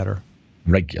even better.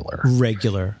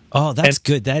 Regular. Oh, that's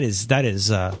good.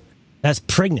 That's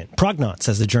pregnant. Prognance,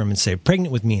 as the Germans say.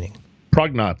 Pregnant with meaning.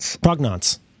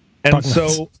 Prognance. And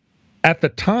so at the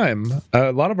time,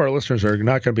 a lot of our listeners are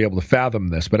not going to be able to fathom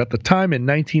this, but at the time in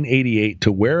 1988,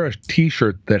 to wear a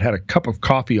T-shirt that had a cup of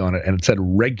coffee on it and it said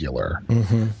regular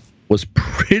was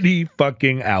pretty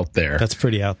fucking out there. That's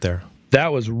pretty out there.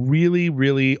 That was really,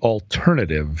 really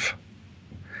alternative.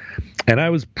 And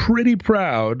I was pretty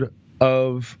proud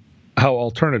of how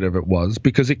alternative it was,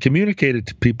 because it communicated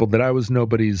to people that I was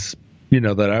nobody's,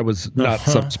 that I was not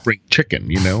some spring chicken,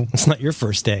 It's not your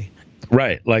first day.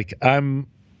 Right. Like I'm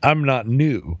not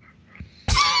new.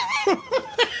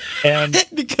 And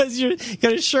because you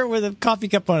got a shirt with a coffee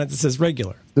cup on it that says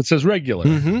regular.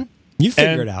 Mm-hmm. You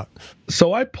figure it out.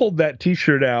 So I pulled that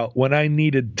T-shirt out when I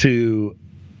needed to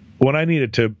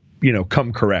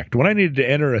come correct. When I needed to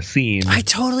enter a scene. I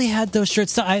totally had those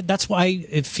shirts. That's why,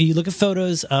 if you look at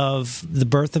photos of the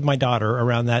birth of my daughter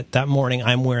around that morning,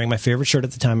 I'm wearing my favorite shirt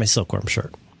at the time, my Silkworm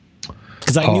shirt.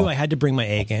 Because I knew I had to bring my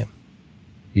A game.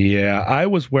 Yeah, I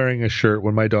was wearing a shirt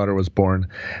when my daughter was born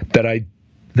that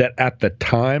at the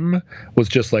time was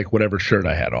just like whatever shirt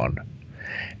I had on.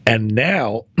 And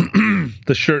now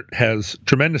the shirt has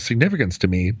tremendous significance to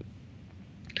me.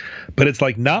 But it's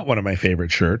like not one of my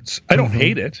favorite shirts. I don't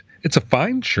hate it. It's a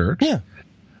fine shirt. Yeah.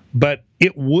 But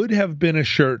it would have been a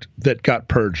shirt that got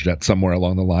purged at somewhere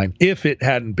along the line if it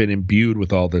hadn't been imbued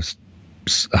with all this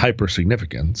hyper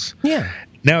significance. Yeah.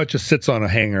 Now it just sits on a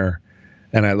hanger,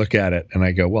 and I look at it and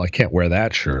I go, well, I can't wear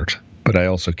that shirt, but I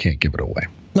also can't give it away.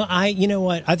 No, you know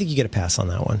what? I think you get a pass on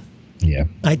that one. Yeah.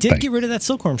 I did get rid of that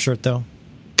Silkworm shirt, though.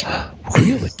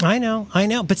 Really? I know.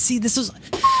 But see, this was...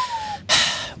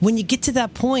 when you get to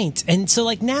that point, and so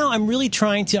like now I'm really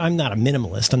trying to, I'm not a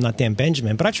minimalist, I'm not Dan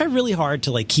Benjamin, but I try really hard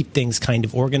to like keep things kind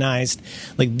of organized.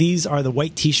 Like these are the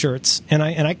white T-shirts, and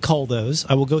I cull those.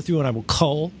 I will go through and I will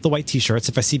cull the white T-shirts.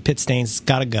 If I see pit stains, it's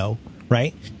gotta go,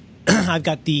 right? I've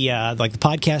got the like the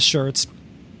podcast shirts,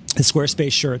 the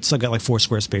Squarespace shirts. I've got like 4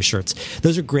 Squarespace shirts.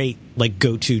 Those are great, like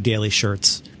go-to daily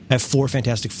shirts. I have 4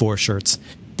 Fantastic Four shirts.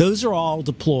 Those are all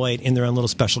deployed in their own little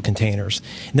special containers.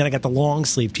 And then I got the long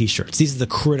sleeve T-shirts. These are the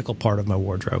critical part of my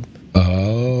wardrobe.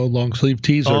 Oh, long sleeve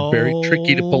tees are very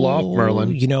tricky to pull off,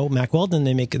 Merlin. Mack Weldon,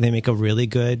 they make a really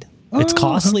good. It's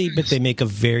costly, but they make a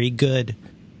very good.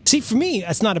 See, for me,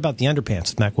 it's not about the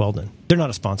underpants with Mack Weldon. They're not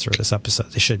a sponsor of this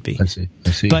episode. They should be. I see.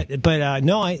 But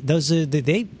no, I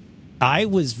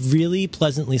was really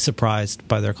pleasantly surprised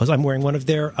by their clothes. I'm wearing one of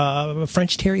their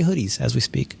French terry hoodies as we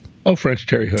speak. Oh, French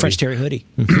Terry hoodie. French Terry hoodie.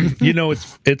 You know,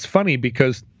 it's funny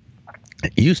because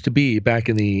it used to be back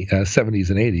in the 70s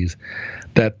and 80s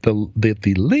that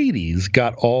the ladies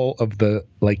got all of the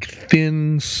like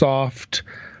thin, soft,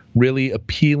 really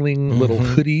appealing little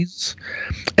hoodies,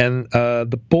 and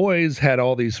the boys had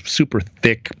all these super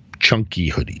thick,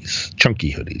 chunky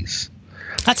hoodies.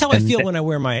 That's how I feel when I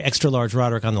wear my extra large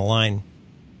Roderick on the Line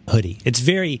hoodie.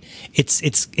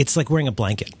 It's like wearing a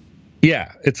blanket.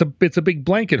 Yeah, it's a big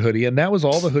blanket hoodie, and that was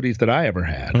all the hoodies that I ever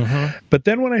had. But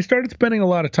then when I started spending a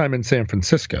lot of time in San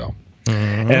Francisco,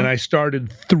 and I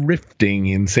started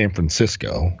thrifting in San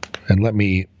Francisco, and let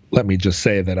me just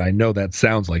say that I know that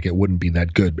sounds like it wouldn't be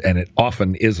that good, and it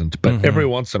often isn't, but every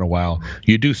once in a while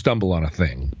you do stumble on a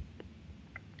thing.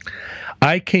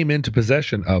 I came into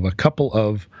possession of a couple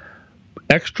of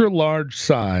extra large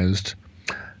sized,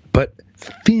 but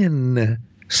thin,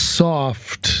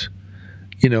 soft,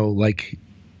 you know, like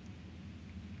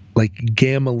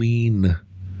gamoline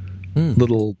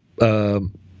little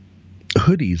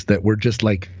hoodies that were just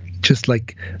like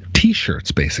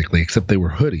T-shirts basically, except they were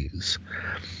hoodies.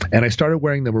 And I started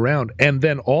wearing them around, and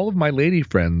then all of my lady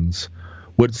friends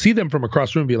would see them from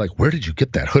across the room and be like, "Where did you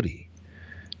get that hoodie?"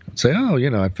 I'd say, "Oh,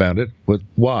 you know, I found it."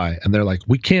 Why? And they're like,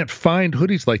 "We can't find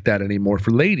hoodies like that anymore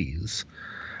for ladies.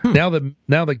 Now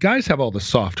the guys have all the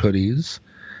soft hoodies."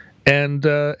 And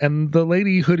the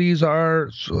lady hoodies are,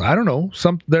 I don't know,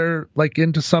 they're like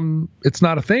into some, it's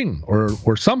not a thing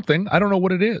or something. I don't know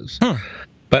what it is.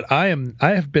 But I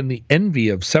have been the envy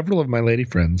of several of my lady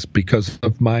friends because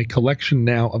of my collection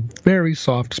now of very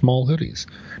soft, small hoodies.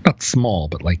 Not small,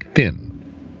 but like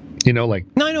thin. You know, like.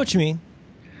 No, I know what you mean.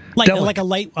 Like a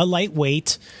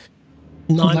lightweight,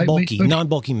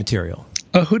 non-bulky material.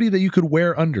 A hoodie that you could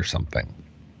wear under something.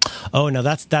 Oh no,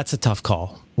 that's a tough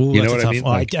call. Ooh, you know what I mean?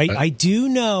 Like, I do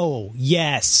know.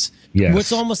 Yes.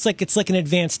 It's almost like it's like an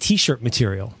advanced T-shirt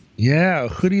material. Yeah, a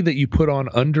hoodie that you put on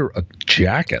under a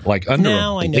jacket, like under a blazer.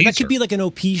 Now I know that could be like an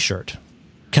OP shirt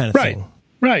kind of thing.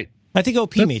 Right. I think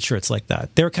OP made shirts like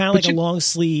that. They're kind of like a long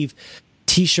sleeve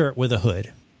T-shirt with a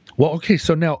hood. Well,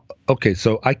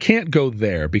 so I can't go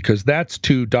there because that's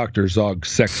too Dr. Zog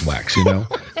sex wax, you know.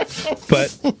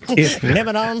 But like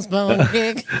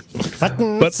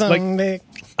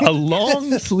a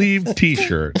long sleeve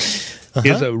T-shirt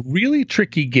is a really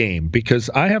tricky game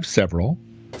because I have several,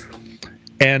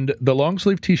 and the long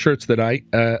sleeve T-shirts that I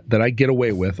get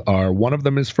away with are, one of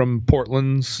them is from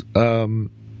Portland's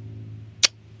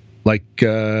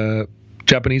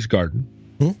Japanese Garden.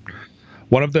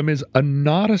 One of them is a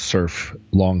Not a Surf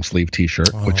long sleeve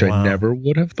T-shirt, which I never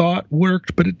would have thought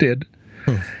worked, but it did.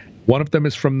 One of them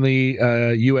is from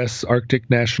the U.S. Arctic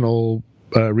National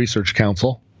Research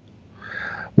Council.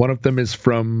 One of them is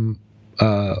from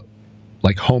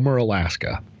like Homer,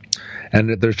 Alaska,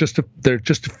 and there's just a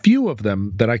few of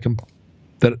them that I can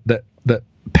that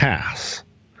pass,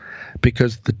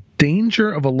 because the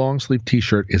danger of a long sleeve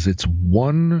T-shirt is it's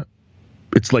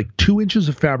like 2 inches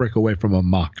of fabric away from a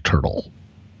mock turtle.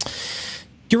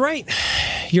 You're right,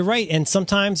 and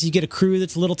sometimes you get a crew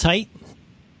that's a little tight.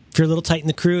 If you're a little tight in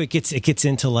the crew, it gets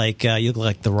into like you look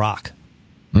like The Rock.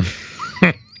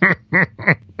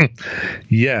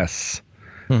 Yes,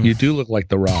 you do look like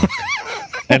The Rock,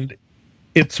 and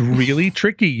it's really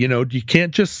tricky. You know, you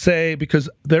can't just say, because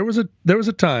there was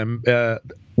a time.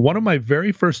 One of my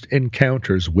very first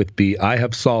encounters with the "I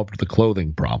have solved the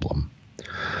clothing problem"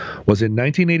 was in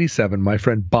 1987. My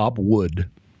friend Bob Wood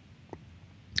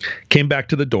came back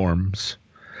to the dorms,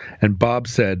 and Bob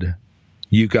said,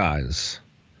 "You guys,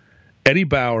 Eddie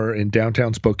Bauer in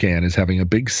downtown Spokane is having a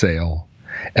big sale,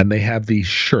 and they have these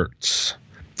shirts."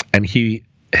 And he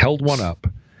held one up,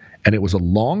 and it was a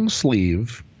long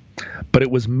sleeve, but it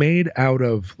was made out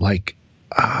of like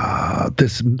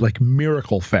this like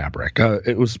miracle fabric.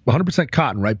 It was 100%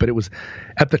 cotton, right? But it was,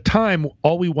 at the time,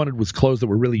 all we wanted was clothes that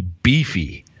were really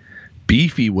beefy.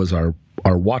 Beefy was our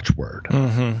watchword.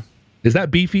 Mm-hmm. Is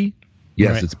that beefy?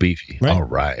 Yes, right. It's beefy. Right. All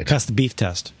right. Pass the beef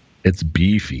test. It's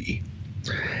beefy.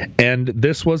 And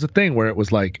this was a thing where it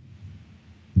was like,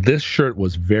 this shirt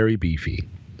was very beefy.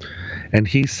 And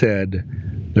he said,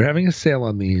 they're having a sale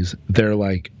on these. They're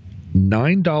like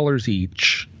 $9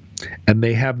 each, and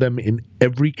they have them in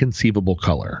every conceivable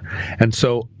color. And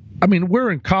so, I mean, we're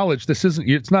in college.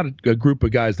 It's not a group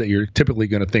of guys that you're typically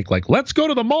going to think like, let's go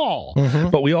to the mall. Mm-hmm.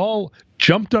 But we all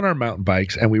jumped on our mountain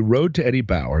bikes and we rode to Eddie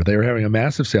Bauer. They were having a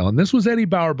massive sale. And this was Eddie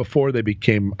Bauer before they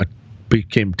became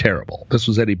terrible. This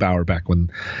was Eddie Bauer back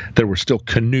when there were still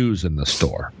canoes in the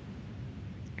store.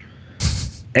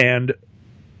 And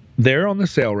there on the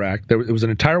sale rack, it was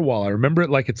an entire wall. I remember it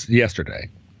like it's yesterday.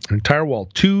 An entire wall,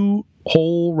 2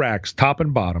 whole racks, top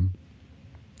and bottom.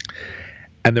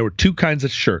 And there were two kinds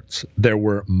of shirts. There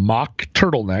were mock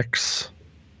turtlenecks,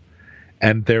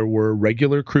 and there were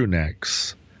regular crew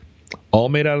necks, all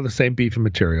made out of the same beefy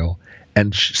material,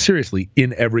 and seriously,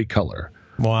 in every color.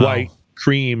 Wow. White,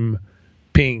 cream,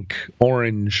 pink,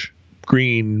 orange,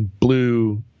 green,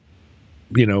 blue,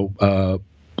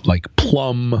 like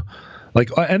plum,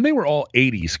 and they were all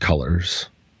 80s colors.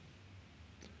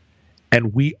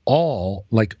 And we all,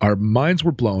 our minds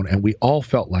were blown, and we all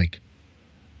felt like,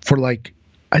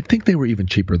 I think they were even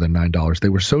cheaper than $9. They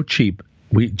were so cheap,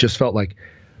 we just felt like,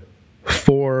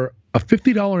 for a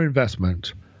 $50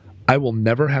 investment, I will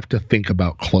never have to think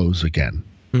about clothes again.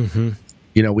 Mm-hmm.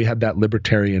 We had that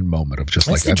libertarian moment of just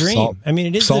that's the dream. I mean,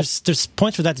 it is. There's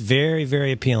points where that's very,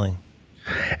 very appealing.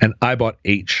 And I bought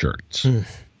 8 shirts.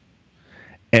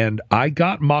 And I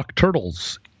got mock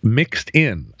turtles mixed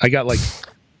in. I got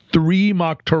 3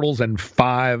 mock turtles and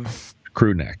 5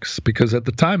 crew necks, because at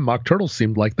the time mock turtles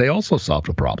seemed like they also solved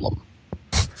a problem.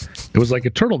 It was like a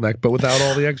turtleneck, but without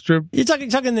all the extra. You're talking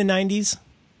the 90s?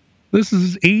 This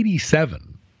is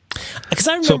 87. Because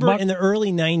I remember in the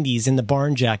early 90s, in the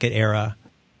barn jacket era,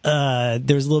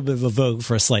 there was a little bit of a vogue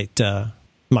for a slight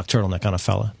mock turtleneck on a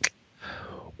fella.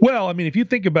 Well, I mean, if you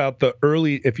think about the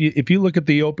early, if you look at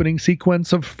the opening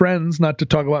sequence of Friends, not to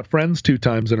talk about Friends 2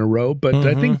 times in a row, but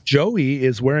I think Joey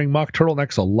is wearing mock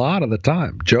turtlenecks a lot of the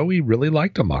time. Joey really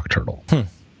liked a mock turtle.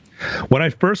 When I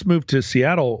first moved to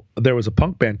Seattle, there was a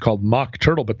punk band called Mock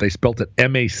Turtle, but they spelt it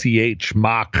M-A-C-H,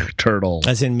 Mock Turtle.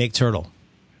 As in make turtle.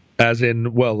 As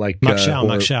in, well, like... Mock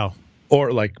Shao.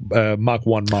 Or like Mach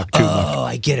 1, Mach 2. Oh,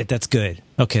 I get it. That's good.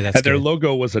 Okay, that's good. And their good.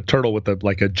 logo was a turtle with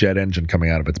a jet engine coming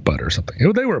out of its butt or something.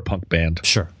 They were a punk band.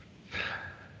 Sure.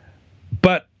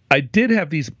 But I did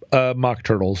have these mock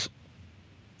turtles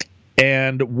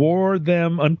and wore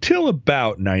them until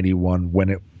about 91 when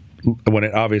it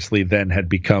obviously then had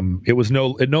become, it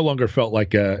no longer felt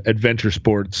like a adventure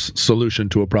sports solution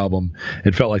to a problem.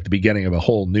 It felt like the beginning of a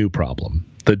whole new problem.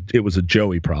 It was a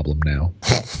Joey problem now.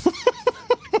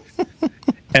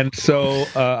 And so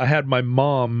I had my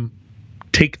mom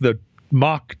take the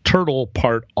mock turtle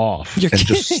part off. You're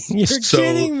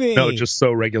kidding me. No, just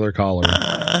sew regular collar.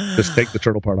 Just take the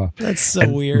turtle part off. That's so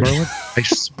weird. Merlin, I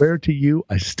swear to you,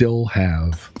 I still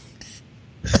have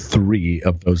 3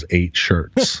 of those 8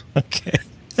 shirts. Okay.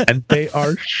 And they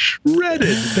are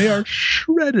shredded.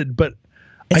 But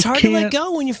it's hard to let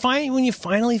go when you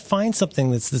finally find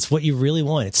something that's what you really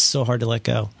want. It's so hard to let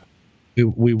go.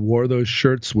 We wore those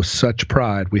shirts with such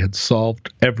pride. We had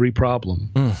solved every problem.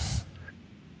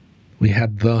 We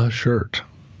had the shirt.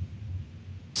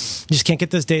 You just can't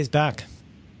get those days back.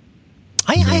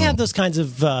 I have those kinds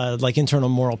of internal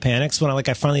moral panics when I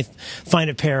finally find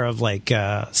a pair of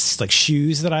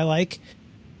shoes that I like.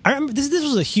 I remember this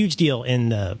was a huge deal in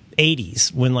the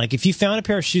 80s when if you found a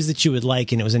pair of shoes that you would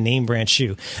like and it was a name brand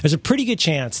shoe, there's a pretty good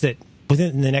chance that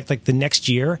within the next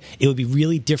year it would be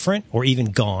really different or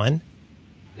even gone.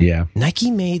 Yeah.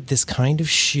 Nike made this kind of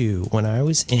shoe when I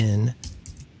was in.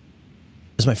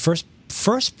 It was my first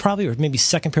probably or maybe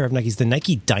second pair of Nikes, the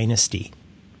Nike Dynasty.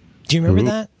 Do you remember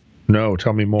that? No,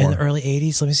 tell me more. In the early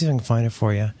 80s? Let me see if I can find it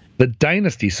for you. The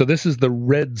Dynasty. So this is the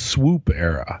red swoop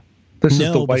era. This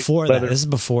is the white before leather. that. This is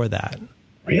before that.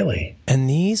 Really? And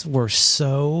these were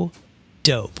so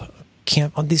dope.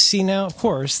 See now, of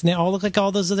course, they all look like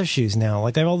all those other shoes now.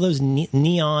 They have all those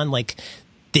neon,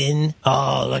 thin.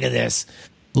 Oh, look at this.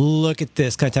 Look at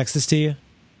this. Can I text this to you?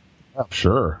 Oh,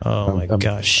 sure. Oh, my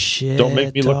gosh. Shit, don't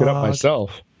make me look it up dog.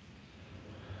 myself.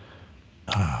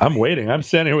 I'm waiting. I'm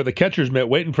standing here with a catcher's mitt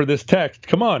waiting for this text.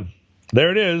 Come on.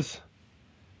 There it is.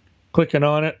 Clicking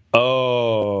on it.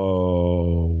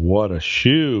 Oh, what a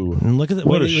shoe. And look at the,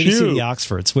 wait till you see the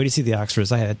Oxfords. Wait till you see the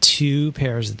Oxfords. I had 2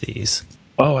 pairs of these.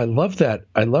 Oh, I love that.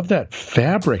 I love that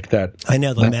fabric. I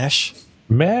know, the mesh.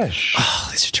 Mesh. Oh,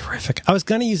 these are terrific. I was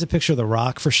going to use a picture of The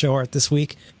Rock for show art this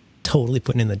week. Totally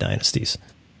putting in the Dynasties.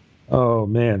 Oh,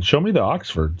 man. Show me the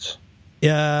Oxfords.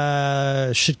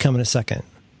 Should come in a second.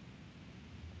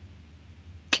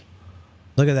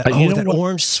 Look at that. That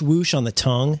orange swoosh on the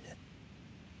tongue.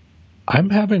 I'm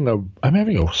having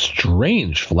a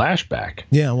strange flashback.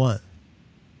 Yeah, what?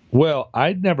 Well,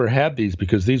 I'd never had these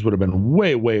because these would have been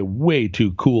way, way, way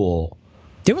too cool.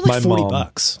 They were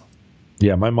 $40.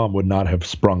 Yeah, my mom would not have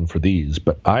sprung for these,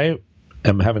 but I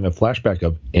am having a flashback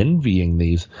of envying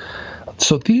these.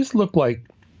 So these look like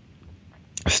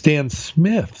Stan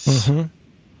Smiths. Mm-hmm.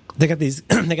 They got these.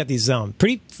 They got these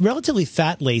pretty relatively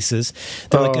fat laces.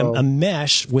 They're like a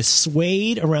mesh with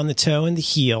suede around the toe and the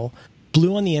heel,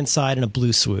 blue on the inside, and a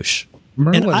blue swoosh.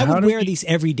 Merlin, and I would wear these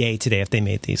every day today if they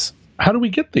made these. How do we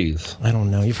get these? I don't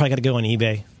know. You probably got to go on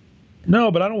eBay.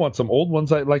 No, but I don't want some old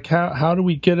ones. How do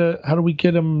we get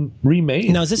them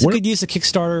remade? Now, is this a good use of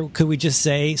Kickstarter? Could we just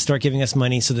say start giving us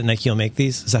money so that Nike will make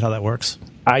these? Is that how that works?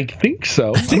 I think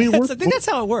so. I think that's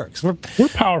how it works. We're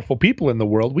powerful people in the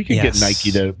world. We can get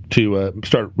Nike to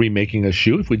start remaking a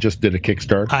shoe if we just did a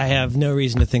Kickstarter. I have no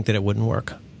reason to think that it wouldn't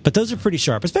work. But those are pretty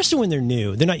sharp, especially when they're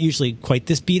new. They're not usually quite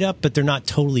this beat up, but they're not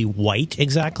totally white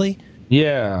exactly.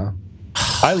 Yeah.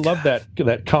 I love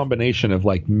that combination of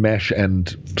like mesh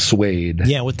and suede.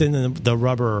 Yeah, within the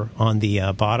rubber on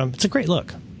the bottom. It's a great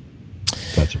look.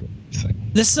 That's a really nice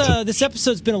thing. This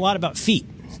episode's been a lot about feet.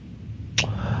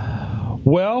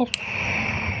 Well,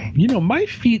 my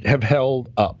feet have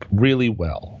held up really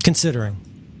well. Considering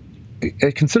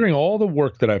all the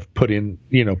work that I've put on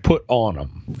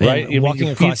them, right? Walking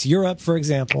across Europe, for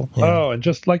example. Yeah. Oh, and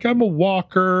just like I'm a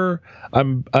walker,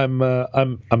 I'm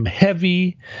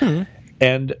heavy,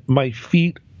 and my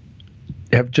feet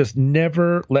have just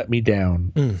never let me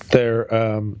down. They're,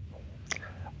 I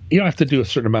have to do a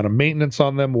certain amount of maintenance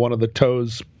on them. One of the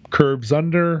toes curves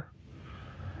under,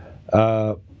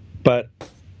 but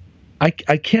I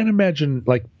can't imagine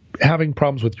like having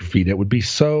problems with your feet. It would be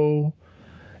so.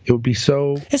 It's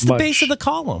the base of the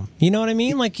column. You know what I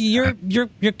mean? Like you're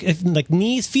like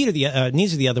knees, feet are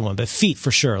knees are the other one, but feet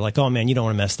for sure. Like, oh man, you don't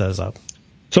want to mess those up.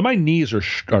 So my knees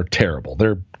are terrible.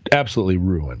 They're absolutely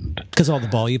ruined because all the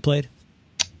ball you played.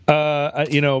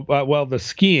 Well, the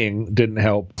skiing didn't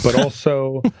help, but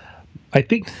also, I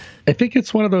think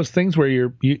it's one of those things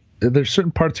where there's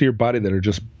certain parts of your body that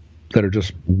are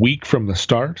just weak from the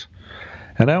start,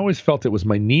 and I always felt it was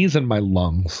my knees and my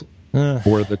lungs.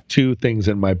 Were the two things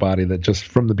in my body that just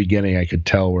from the beginning I could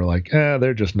tell were like,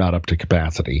 they're just not up to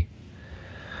capacity.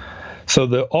 So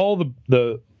all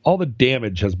the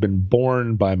damage has been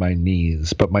borne by my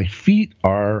knees, but my feet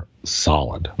are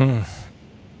solid.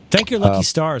 Thank your lucky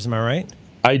stars, am I right?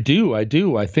 I do. I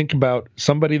think about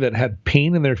somebody that had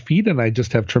pain in their feet, and I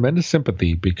just have tremendous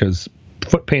sympathy because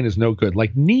foot pain is no good.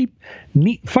 Like knee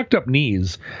fucked up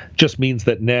knees just means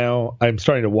that now I'm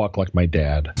starting to walk like my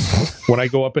dad. When I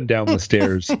go up and down the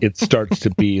stairs, it starts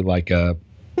to be a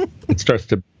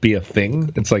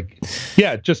thing. It's like,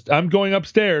 I'm going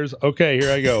upstairs. Okay,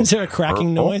 here I go. Is there a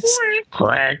cracking noise?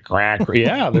 Crack.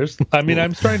 Yeah,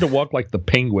 I'm starting to walk like the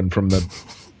penguin from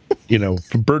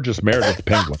from Burgess Meredith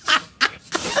Penguin.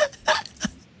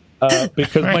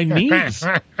 Because my knees,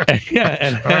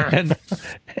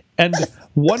 and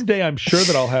one day I'm sure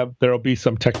that there'll be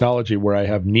some technology where I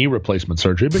have knee replacement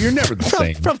surgery, but you're never the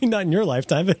same. Probably not in your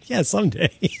lifetime, but yeah,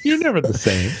 someday. You're never the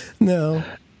same. No.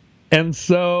 And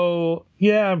so,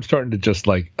 I'm starting to just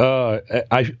like,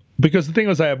 because the thing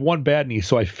was I have one bad knee,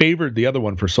 so I favored the other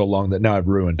one for so long that now I've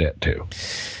ruined it too.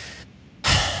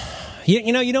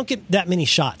 You don't get that many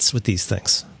shots with these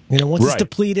things. Once it's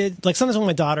depleted, like sometimes when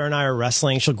my daughter and I are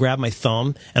wrestling, she'll grab my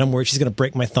thumb, and I'm worried she's going to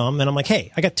break my thumb. And I'm like,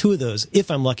 hey, I got 2 of those if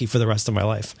I'm lucky for the rest of my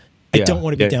life. I don't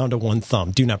want to be down to 1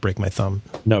 thumb. Do not break my thumb.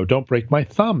 No, don't break my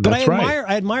thumb. That's right.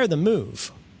 I admire the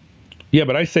move. Yeah,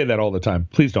 but I say that all the time.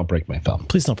 Please don't break my thumb.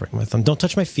 Please don't break my thumb. Don't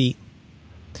touch my feet.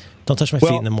 Don't touch my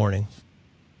feet in the morning.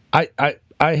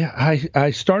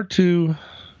 I start to.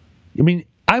 I mean,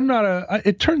 I'm not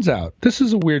it turns out this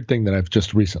is a weird thing that I've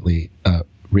just recently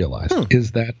realized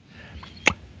is that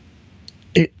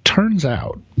it turns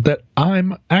out that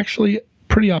I'm actually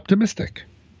pretty optimistic.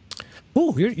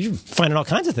 Oh, you're finding all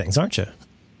kinds of things, aren't you?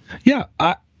 Yeah,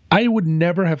 I would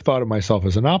never have thought of myself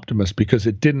as an optimist because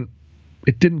it didn't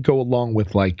go along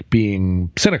with like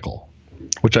being cynical,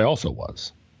 which I also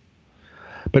was.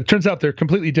 But it turns out they're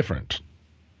completely different.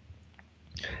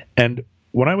 And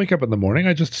when I wake up in the morning,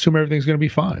 I just assume everything's going to be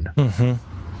fine.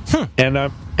 And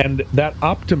that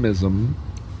optimism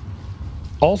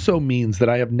also means that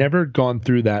I have never gone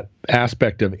through that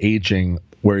aspect of aging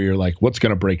where you're like, what's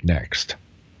going to break next?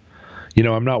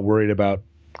 I'm not worried about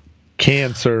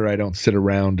cancer. I don't sit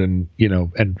around and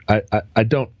I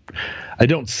don't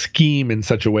scheme in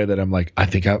such a way that I'm like, I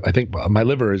think my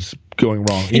liver is going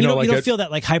wrong. You don't feel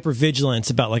that like hypervigilance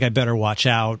about like I better watch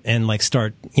out and like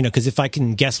start, because if I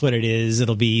can guess what it is,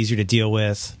 it'll be easier to deal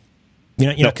with.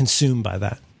 You're not consumed by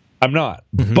that. I'm not,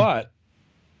 but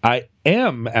I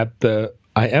am at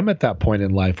that point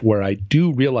in life where I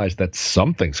do realize that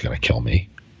something's going to kill me.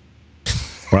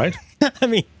 Right? I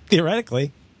mean,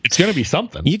 theoretically, it's going to be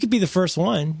something. You could be the first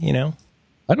one,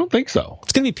 I don't think so.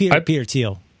 It's going to be Peter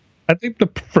Thiel. I think the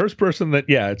first person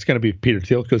it's going to be Peter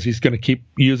Thiel because he's going to keep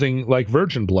using like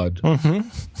virgin blood.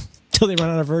 Till they run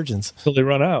out of virgins. Till they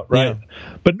run out, right?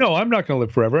 Yeah. But no, I'm not going to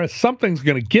live forever. Something's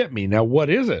going to get me. Now, what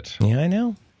is it? Yeah, I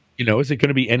know. Is it going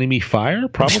to be enemy fire?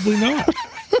 Probably not.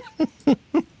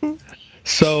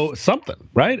 So something,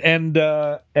 right?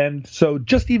 And so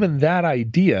just even that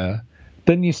idea,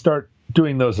 then you start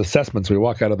doing those assessments. We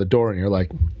walk out of the door and you're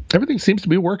like, everything seems to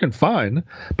be working fine,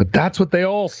 but that's what they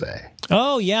all say.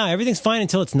 Oh, yeah, everything's fine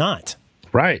until it's not.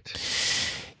 Right.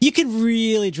 You can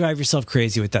really drive yourself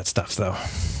crazy with that stuff, though.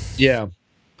 Yeah.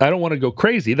 I don't want to go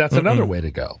crazy. That's another way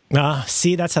to go.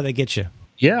 See, that's how they get you.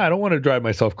 Yeah, I don't want to drive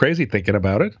myself crazy thinking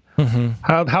about it. Mm-hmm.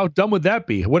 How dumb would that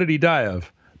be? What did he die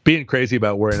of? Being crazy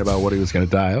about worrying about what he was going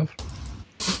to die of.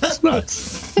 That's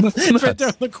nuts. That's nuts. Right there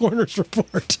on the coroner's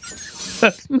report.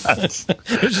 That's nuts.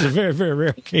 This is a very, very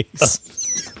rare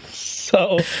case.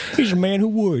 So he's a man who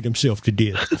worried himself to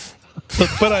death.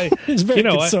 But it's very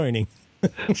concerning.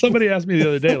 Somebody asked me the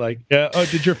other day, like,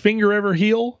 did your finger ever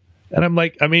heal? And I'm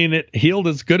like, I mean, it healed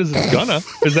as good as it's gonna.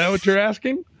 Is that what you're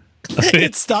asking?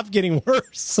 It stopped getting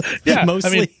worse. Yeah, mostly.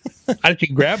 I mean, I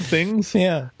can grab things.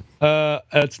 Yeah.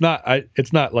 It's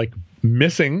not like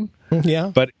missing.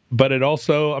 Yeah. But it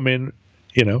also, I mean,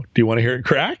 do you want to hear it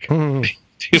crack? Do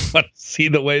you want to see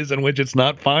the ways in which it's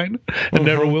not fine and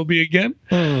never will be again?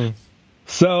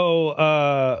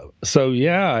 So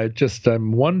yeah,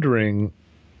 I'm wondering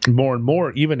more and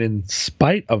more, even in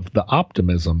spite of the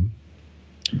optimism,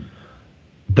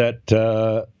 that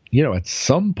at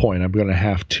some point I'm going to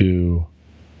have to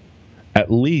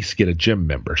at least get a gym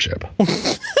membership.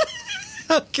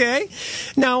 Okay.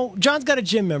 Now, John's got a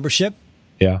gym membership.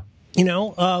 Yeah.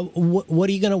 What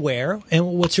are you going to wear, and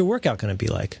what's your workout going to be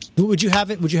like? Would you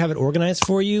have it organized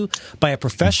for you by a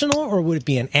professional, or would it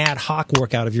be an ad hoc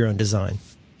workout of your own design?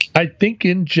 I think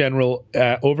in general,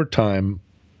 over time,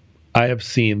 I have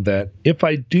seen that if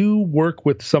I do work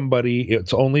with somebody,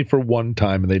 it's only for one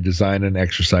time and they design an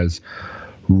exercise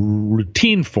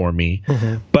routine for me.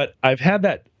 Mm-hmm. But I've had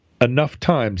that enough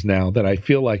times now that I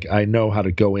feel like I know how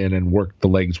to go in and work the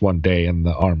legs one day and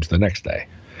the arms the next day.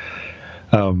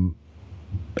 So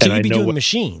you'd be doing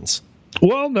machines?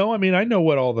 Well, no. I mean, I know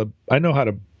how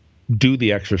to do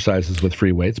the exercises with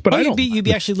free weights, but you'd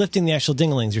be actually lifting the actual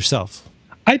dinglings yourself.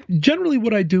 Generally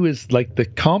what I do is like the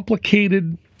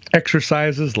complicated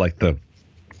exercises, like the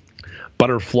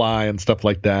butterfly and stuff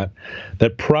like that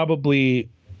probably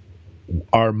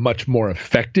are much more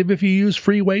effective if you use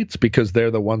free weights, because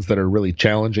they're the ones that are really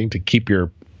challenging to keep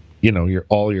your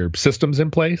all your systems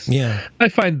in place. Yeah. I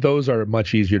find those are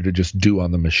much easier to just do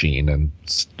on the machine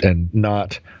and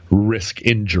not risk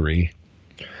injury.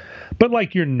 But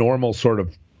like your normal sort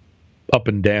of up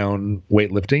and down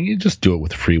weightlifting, you just do it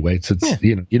with free weights. It's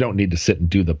you don't need to sit and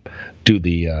do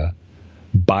the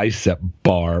bicep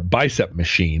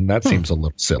machine. That seems a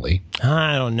little silly.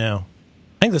 I don't know.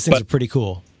 I think those things are pretty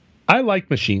cool. I like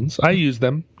machines. I use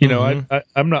them.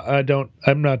 I'm not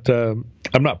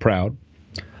proud.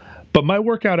 But my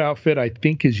workout outfit, I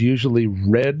think, is usually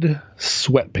red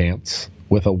sweatpants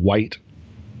with a white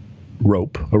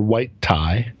rope, a white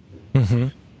tie,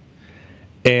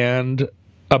 and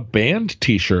a band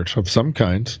T-shirt of some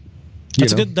kind.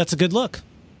 That's a good look.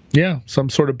 Yeah, some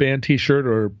sort of band T-shirt,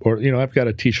 or I've got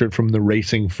a T-shirt from the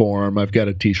Racing Form. I've got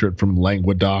a T-shirt from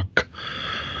Languedoc,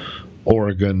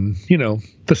 Oregon.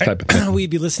 This type of thing. Will you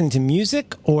be listening to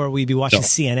music, or will you be watching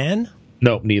CNN?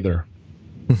 No, neither.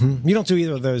 Mm-hmm. You don't do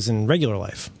either of those in regular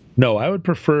life. No, I would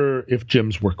prefer if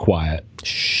gyms were quiet.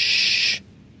 Shh.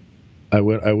 I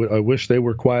wish they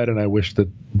were quiet, and I wish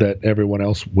that everyone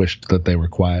else wished that they were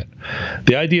quiet.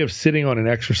 The idea of sitting on an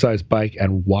exercise bike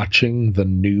and watching the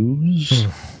news,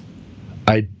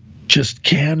 I just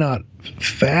cannot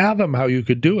fathom how you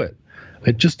could do it.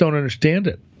 I just don't understand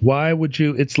it. Why would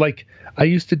you? It's like I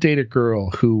used to date a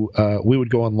girl who we would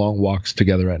go on long walks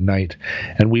together at night,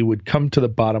 and we would come to the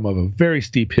bottom of a very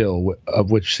steep hill, of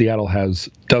which Seattle has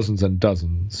dozens and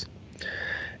dozens.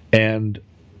 And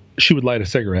she would light a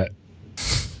cigarette.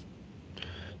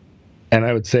 And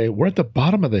I would say, we're at the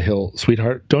bottom of the hill,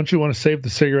 sweetheart. Don't you want to save the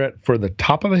cigarette for the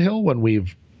top of the hill when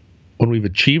we've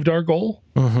achieved our goal?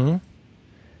 Mm-hmm.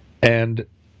 And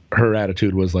her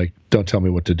attitude was like, don't tell me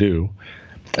what to do.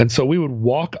 And so we would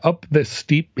walk up this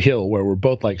steep hill where we're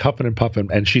both like huffing and puffing,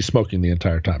 and she's smoking the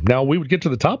entire time. Now, we would get to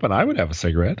the top, and I would have a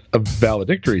cigarette, a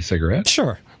valedictory cigarette.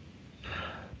 Sure.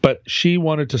 But she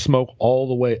wanted to smoke all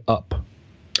the way up.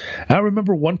 I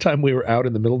remember one time we were out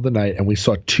in the middle of the night, and we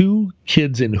saw two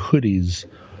kids in hoodies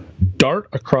dart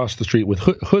across the street with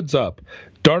hoods up,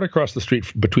 dart across the street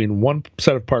between one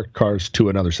set of parked cars to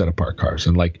another set of parked cars,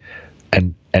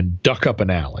 and duck up an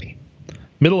alley,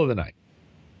 middle of the night.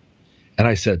 And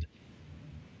I said,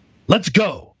 let's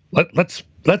go.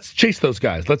 Let's chase those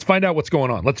guys. Let's find out what's going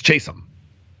on. Let's chase them.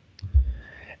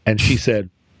 And she said,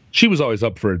 she was always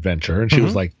up for adventure. And she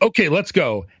was like, okay, let's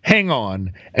go. Hang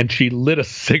on. And she lit a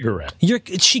cigarette.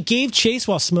 She gave chase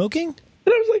while smoking?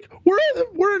 And I was like,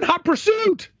 we're in hot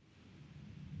pursuit.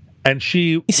 And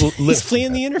he's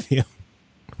fleeing the interview.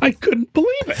 I couldn't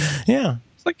believe it. Yeah.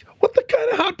 It's like, what the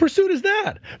kind of hot pursuit is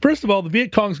that? First of all, the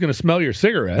Viet Cong's going to smell your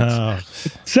cigarettes.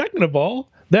 Second of all,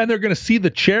 then they're going to see the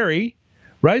cherry,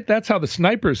 right? That's how the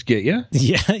snipers get you.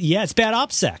 Yeah, it's bad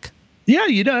OPSEC.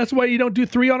 Yeah, that's why you don't do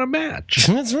 3 on a match.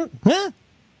 That's right. Yeah.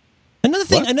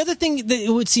 Another thing that it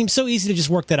would seem so easy to just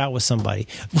work that out with somebody.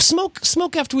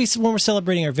 Smoke after when we're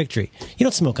celebrating our victory. You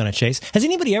don't smoke on a chase. Has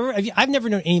anybody ever? I've never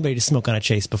known anybody to smoke on a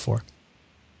chase before.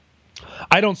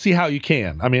 I don't see how you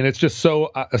can. I mean, it's just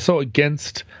so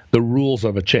against the rules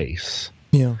of a chase.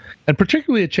 Yeah, and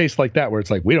particularly a chase like that, where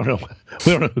it's like we don't know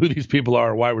who these people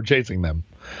are or why we're chasing them.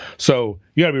 So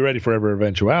you got to be ready for every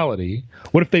eventuality.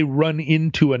 What if they run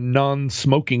into a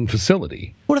non-smoking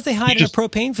facility? What if they hide in a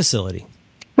propane facility?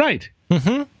 Right.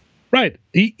 Mm-hmm. Right.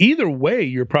 Either way,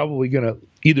 you're probably gonna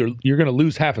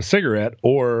lose half a cigarette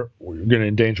or you're gonna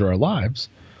endanger our lives.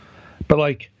 But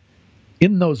like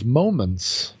in those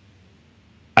moments,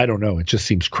 I don't know. It just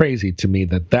seems crazy to me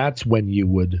that's when you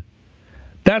would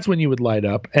light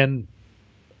up, and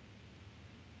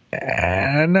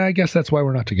I guess that's why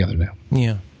we're not together now.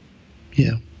 Yeah.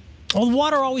 Yeah. Well, the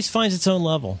water always finds its own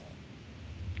level.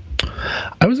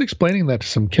 I was explaining that to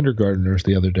some kindergartners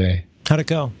the other day. How'd it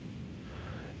go?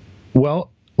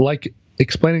 Well, like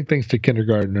explaining things to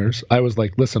kindergartners, I was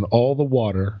like, listen, all the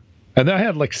water, and I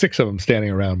had like 6 of them standing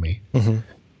around me,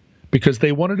 because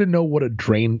they wanted to know what a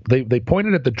drain, they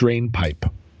pointed at the drain pipe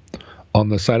on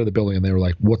the side of the building, and they were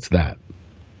like, what's that?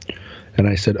 And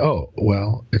I said, oh,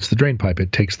 well, it's the drain pipe.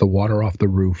 It takes the water off the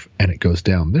roof, and it goes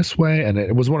down this way, and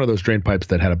it was one of those drain pipes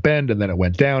that had a bend, and then it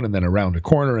went down, and then around a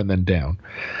corner, and then down.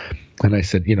 And I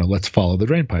said, let's follow the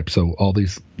drain pipe. So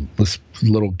this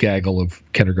little gaggle of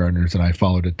kindergartners and I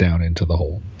followed it down into the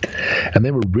hole. And they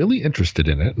were really interested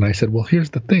in it. And I said, well, here's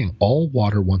the thing. All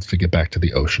water wants to get back to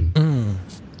the ocean.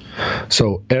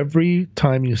 So every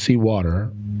time you see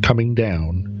water coming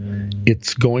down,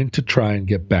 it's going to try and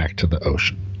get back to the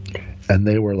ocean. And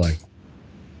they were like,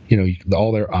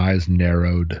 all their eyes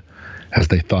narrowed as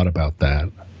they thought about that.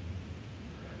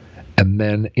 And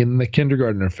then in the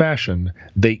kindergartner fashion,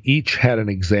 they each had an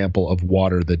example of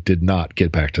water that did not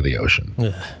get back to the ocean.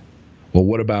 Ugh. Well,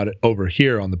 what about it over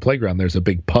here on the playground? There's a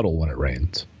big puddle when it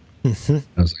rains. Mm-hmm.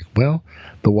 I was like, well,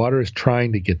 the water is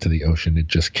trying to get to the ocean. It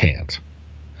just can't.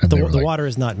 And the water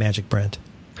is not magic, Brent.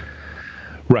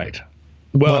 Right.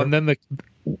 Well, and then the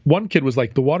one kid was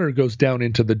like, the water goes down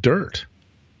into the dirt.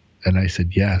 And I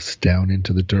said, yes, down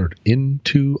into the dirt,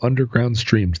 into underground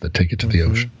streams that take it to the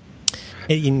ocean.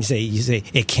 You say,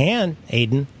 it can,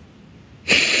 Aiden.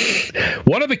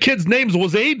 One of the kids' names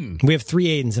was Aiden. We have 3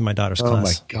 Aidens in my daughter's class. Oh,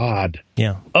 my God.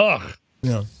 Yeah. Ugh.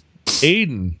 Yeah.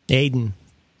 Aiden.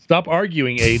 Stop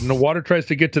arguing, Aiden. The water tries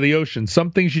to get to the ocean.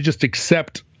 Some things you just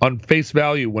accept on face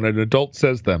value when an adult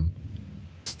says them.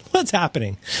 What's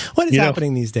happening? What is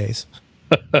happening these days?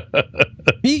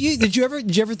 Did you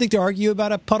ever think to argue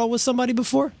about a puddle with somebody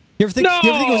before? You ever think it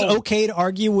was okay to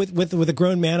argue with a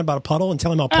grown man about a puddle and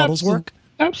tell him how puddles work?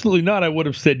 Absolutely not. I would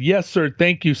have said, yes, sir.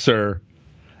 Thank you, sir.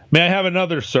 May I have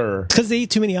another, sir? Because they eat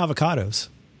too many avocados.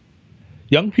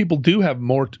 Young people do have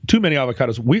too many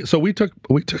avocados. We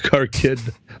took our kid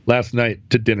last night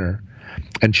to dinner,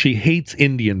 and she hates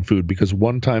Indian food because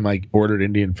one time I ordered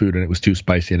Indian food and it was too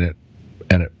spicy and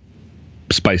it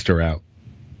spiced her out.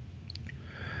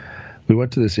 We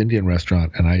went to this Indian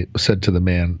restaurant and I said to the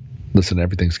man, listen,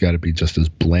 everything's got to be just as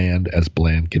bland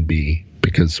can be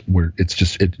because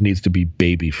it needs to be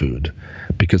baby food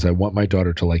because I want my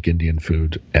daughter to like Indian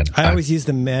food. And I always use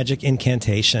the magic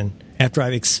incantation after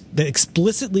I've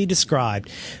explicitly described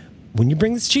when you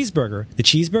bring this cheeseburger, the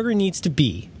cheeseburger needs to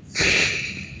be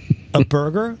a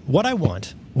burger. What I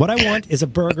want is a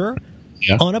burger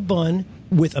on a bun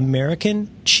with American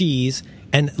cheese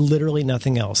and literally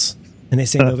nothing else. And they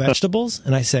say no vegetables,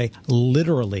 and I say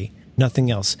literally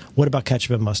nothing else. What about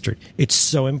ketchup and mustard? It's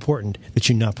so important that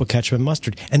you not put ketchup and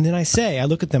mustard. And then I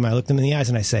look them in the eyes,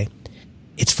 and I say,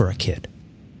 it's for a kid.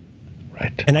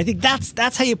 Right. And I think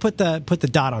that's how you put the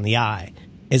dot on the I.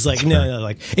 Is like no,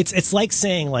 like it's like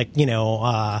saying like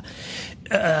deathly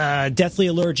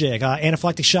allergic,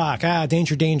 anaphylactic shock,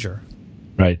 danger.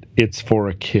 Right. It's for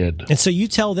a kid. And so you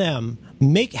tell them,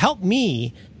 help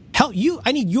you.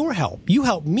 I need your help. You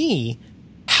help me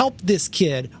help this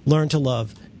kid learn to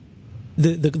love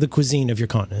the cuisine of your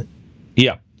continent.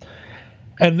 Yeah.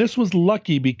 And this was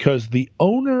lucky because the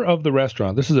owner of the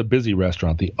restaurant, this is a busy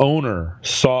restaurant, the owner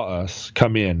saw us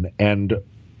come in and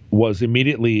was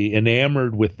immediately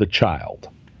enamored with the child.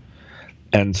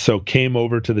 And so came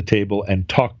over to the table and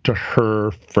talked to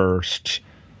her first,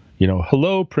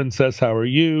 hello, princess, how are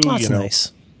you? Oh, that's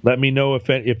nice. Let me know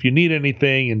if you need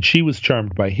anything. And she was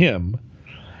charmed by him,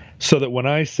 so that when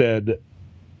I said,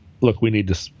 look, we need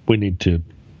to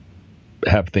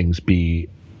have things be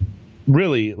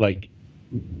really like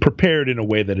prepared in a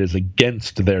way that is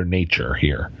against their nature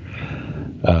here,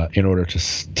 in order to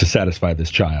satisfy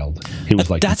this child. He was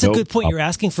like, that's a good point. You're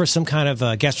asking for some kind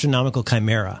of gastronomical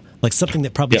chimera, like something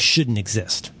that probably shouldn't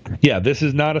exist. Yeah, this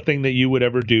is not a thing that you would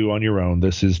ever do on your own.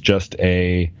 This is just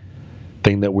a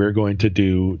thing that we're going to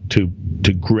do to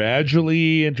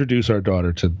gradually introduce our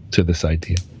daughter to this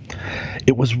idea.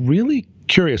 It was really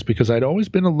curious because I'd always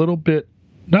been a little bit,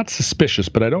 not suspicious,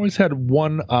 but I'd always had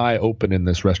one eye open in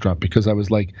this restaurant because I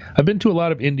was like, I've been to a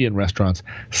lot of Indian restaurants.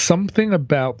 Something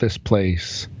about this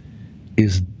place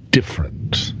is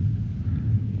different.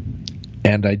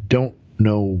 And I don't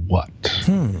know what.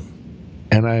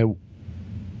 And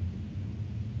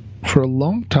for a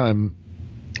long time,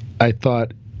 I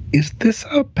thought, is this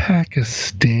a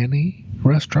Pakistani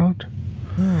restaurant?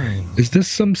 Is this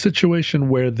some situation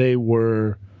where they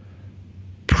were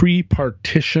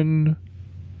pre-partition?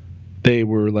 They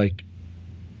were like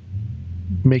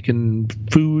making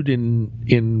food in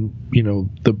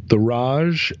the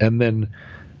Raj, and then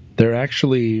they're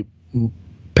actually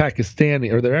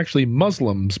Pakistani, or they're actually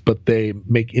Muslims, but they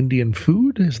make Indian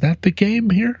food? Is that the game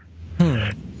here?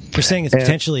 You're saying it's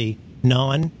potentially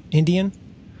non-Indian?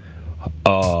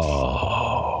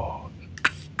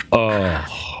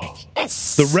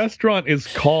 The restaurant is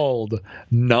called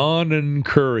Naan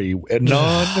Curry.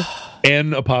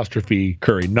 N apostrophe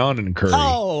curry, Naan Curry.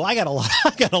 Oh, I got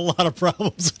a lot of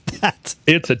problems with that.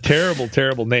 It's a terrible,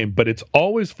 terrible name, but it's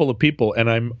always full of people,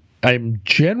 and I'm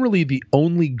generally the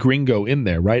only gringo in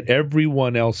there, right?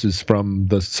 Everyone else is from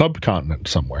the subcontinent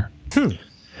somewhere.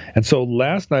 And so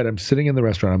last night I'm sitting in the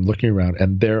restaurant, I'm looking around,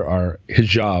 and there are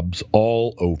hijabs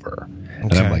all over. Okay.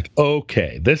 And I'm like,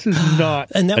 okay, this is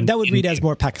not... And that would read as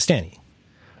more Pakistani.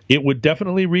 It would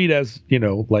definitely read as,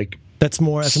 like... That's a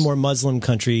more Muslim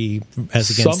country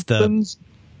as against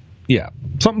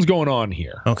something's going on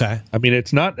here. Okay. I mean,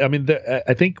 it's not... I mean,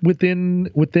 I think within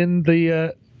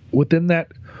that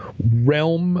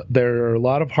realm, there are a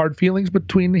lot of hard feelings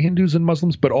between the Hindus and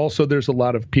Muslims, but also there's a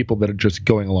lot of people that are just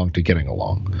going along to getting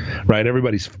along, right?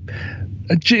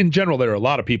 In general, there are a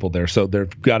lot of people there, so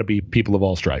there've got to be people of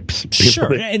all stripes.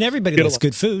 Sure, and everybody likes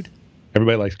good food.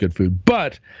 Everybody likes good food,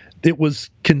 but it was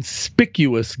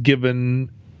conspicuous given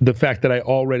the fact that I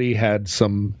already had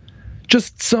some,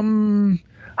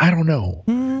 I don't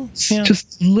know,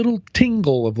 just little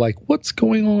tingle of like, what's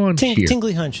going on here?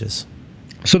 Tingly hunches.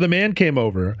 So the man came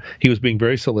over. He was being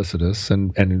very solicitous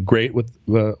and great with.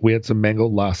 We had some mango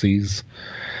lassis.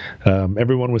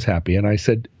 Everyone was happy, and I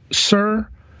said, "Sir,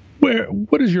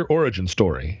 what is your origin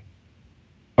story?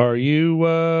 Are you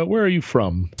where are you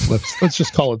from? Let's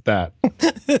just call it that."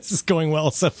 This is going well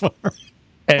so far.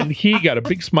 And he got a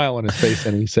big smile on his face,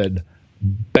 and he said,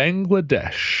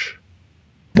 "Bangladesh,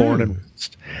 born and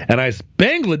raised." And I said,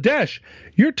 "Bangladesh?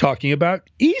 You're talking about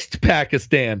East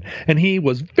Pakistan." And he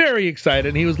was very excited.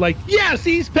 And he was like, "Yes,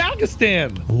 East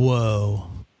Pakistan." Whoa.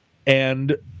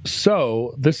 And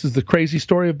so this is the crazy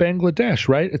story of Bangladesh,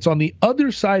 right? It's on the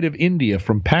other side of India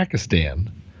from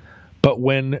Pakistan. But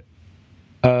when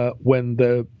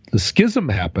the schism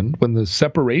happened, when the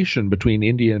separation between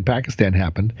India and Pakistan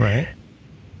happened, right,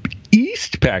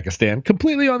 East Pakistan,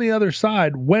 completely on the other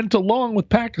side, went along with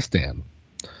Pakistan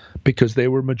because they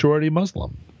were majority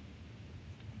Muslim.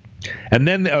 And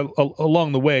then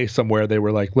along the way somewhere they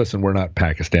were like, listen, we're not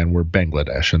Pakistan, we're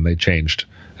Bangladesh. And they changed.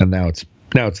 And now it's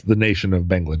the nation of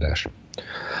Bangladesh.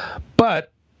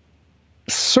 But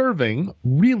serving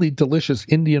really delicious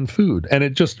Indian food. And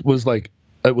it just was like,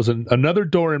 it was another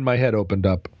door in my head opened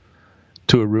up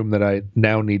to a room that I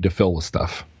now need to fill with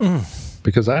stuff.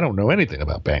 Because I don't know anything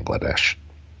about Bangladesh.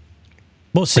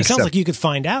 Well, so it sounds like you could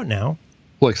find out now.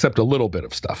 Well, except a little bit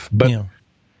of stuff. But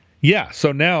yeah,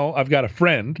 so now I've got a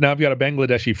friend. Now I've got a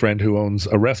Bangladeshi friend who owns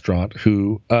a restaurant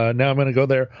who now I'm going to go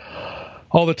there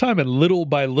all the time. And little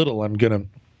by little, I'm going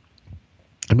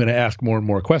to ask more and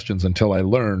more questions until I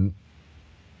learn,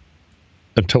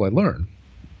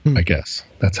 I guess.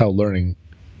 That's how learning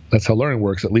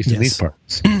works, at least in these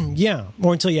parts. Yeah,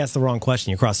 or until you ask the wrong question,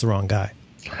 you cross the wrong guy.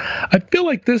 I feel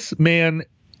like this man,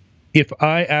 if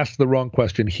I asked the wrong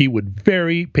question, he would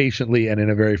very patiently and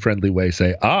in a very friendly way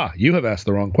say, you have asked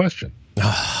the wrong question.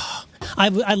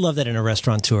 I love that in a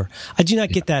restaurateur. I do not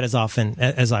get that as often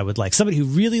as I would like. Somebody who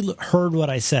really heard what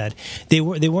I said. They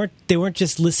weren't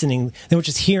just listening. They weren't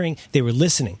just hearing. They were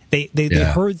listening. They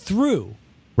heard through,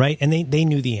 right? And they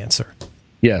knew the answer.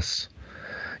 Yes.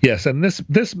 And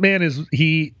this man is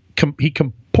he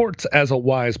purports as a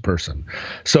wise person.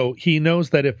 So he knows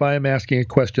that if I am asking a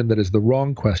question that is the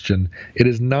wrong question, it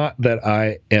is not that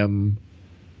I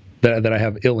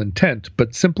have ill intent,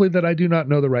 but simply that I do not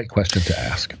know the right question to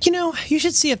ask. You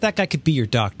should see if that guy could be your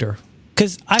doctor.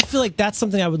 Because I feel like that's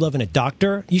something I would love in a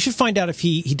doctor. You should find out if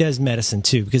he does medicine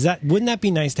too. Because wouldn't that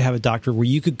be nice to have a doctor where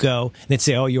you could go and they'd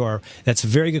say, that's a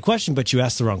very good question, but you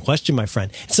asked the wrong question, my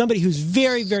friend. It's somebody who's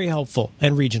very, very helpful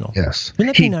and regional. Yes.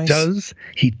 Wouldn't that be nice?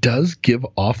 He does give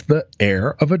off the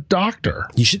air of a doctor.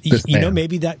 You should,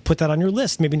 maybe put that on your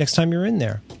list. Maybe next time you're in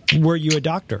there. Were you a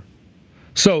doctor?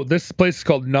 So this place is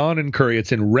called Non and Curry.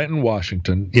 It's in Renton,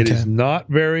 Washington. It is not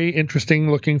very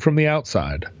interesting looking from the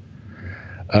outside.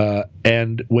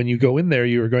 And when you go in there,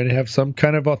 you are going to have some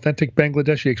kind of authentic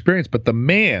Bangladeshi experience. But the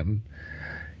man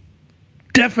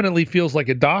definitely feels like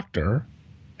a doctor.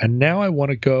 And now I want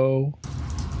to go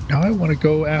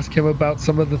ask him about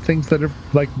some of the things that are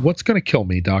like, what's going to kill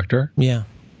me, doctor? Yeah.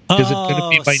 Is it going to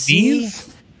be my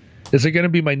knees? Is it going to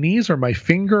be my knees or my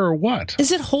finger or what?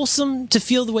 Is it wholesome to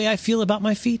feel the way I feel about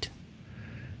my feet?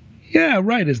 Yeah,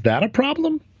 right. Is that a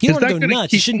problem? You don't want to go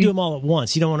nuts. You shouldn't do them all at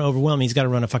once. You don't want to overwhelm him. He's got to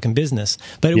run a fucking business.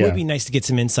 But it would be nice to get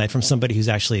some insight from somebody who's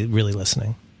actually really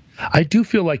listening. I do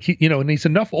feel like and he's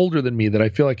enough older than me that I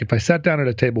feel like if I sat down at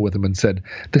a table with him and said,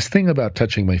 this thing about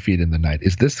touching my feet in the night,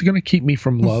 is this going to keep me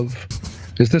from love?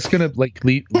 Is this going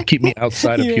to keep me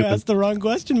outside of you human? That's the wrong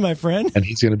question, my friend. And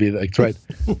he's going to be like, right,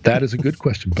 that is a good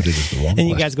question, but it is the wrong question. And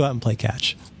you guys go out and play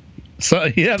catch. So,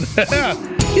 yeah.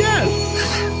 Yes.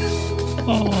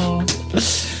 Oh.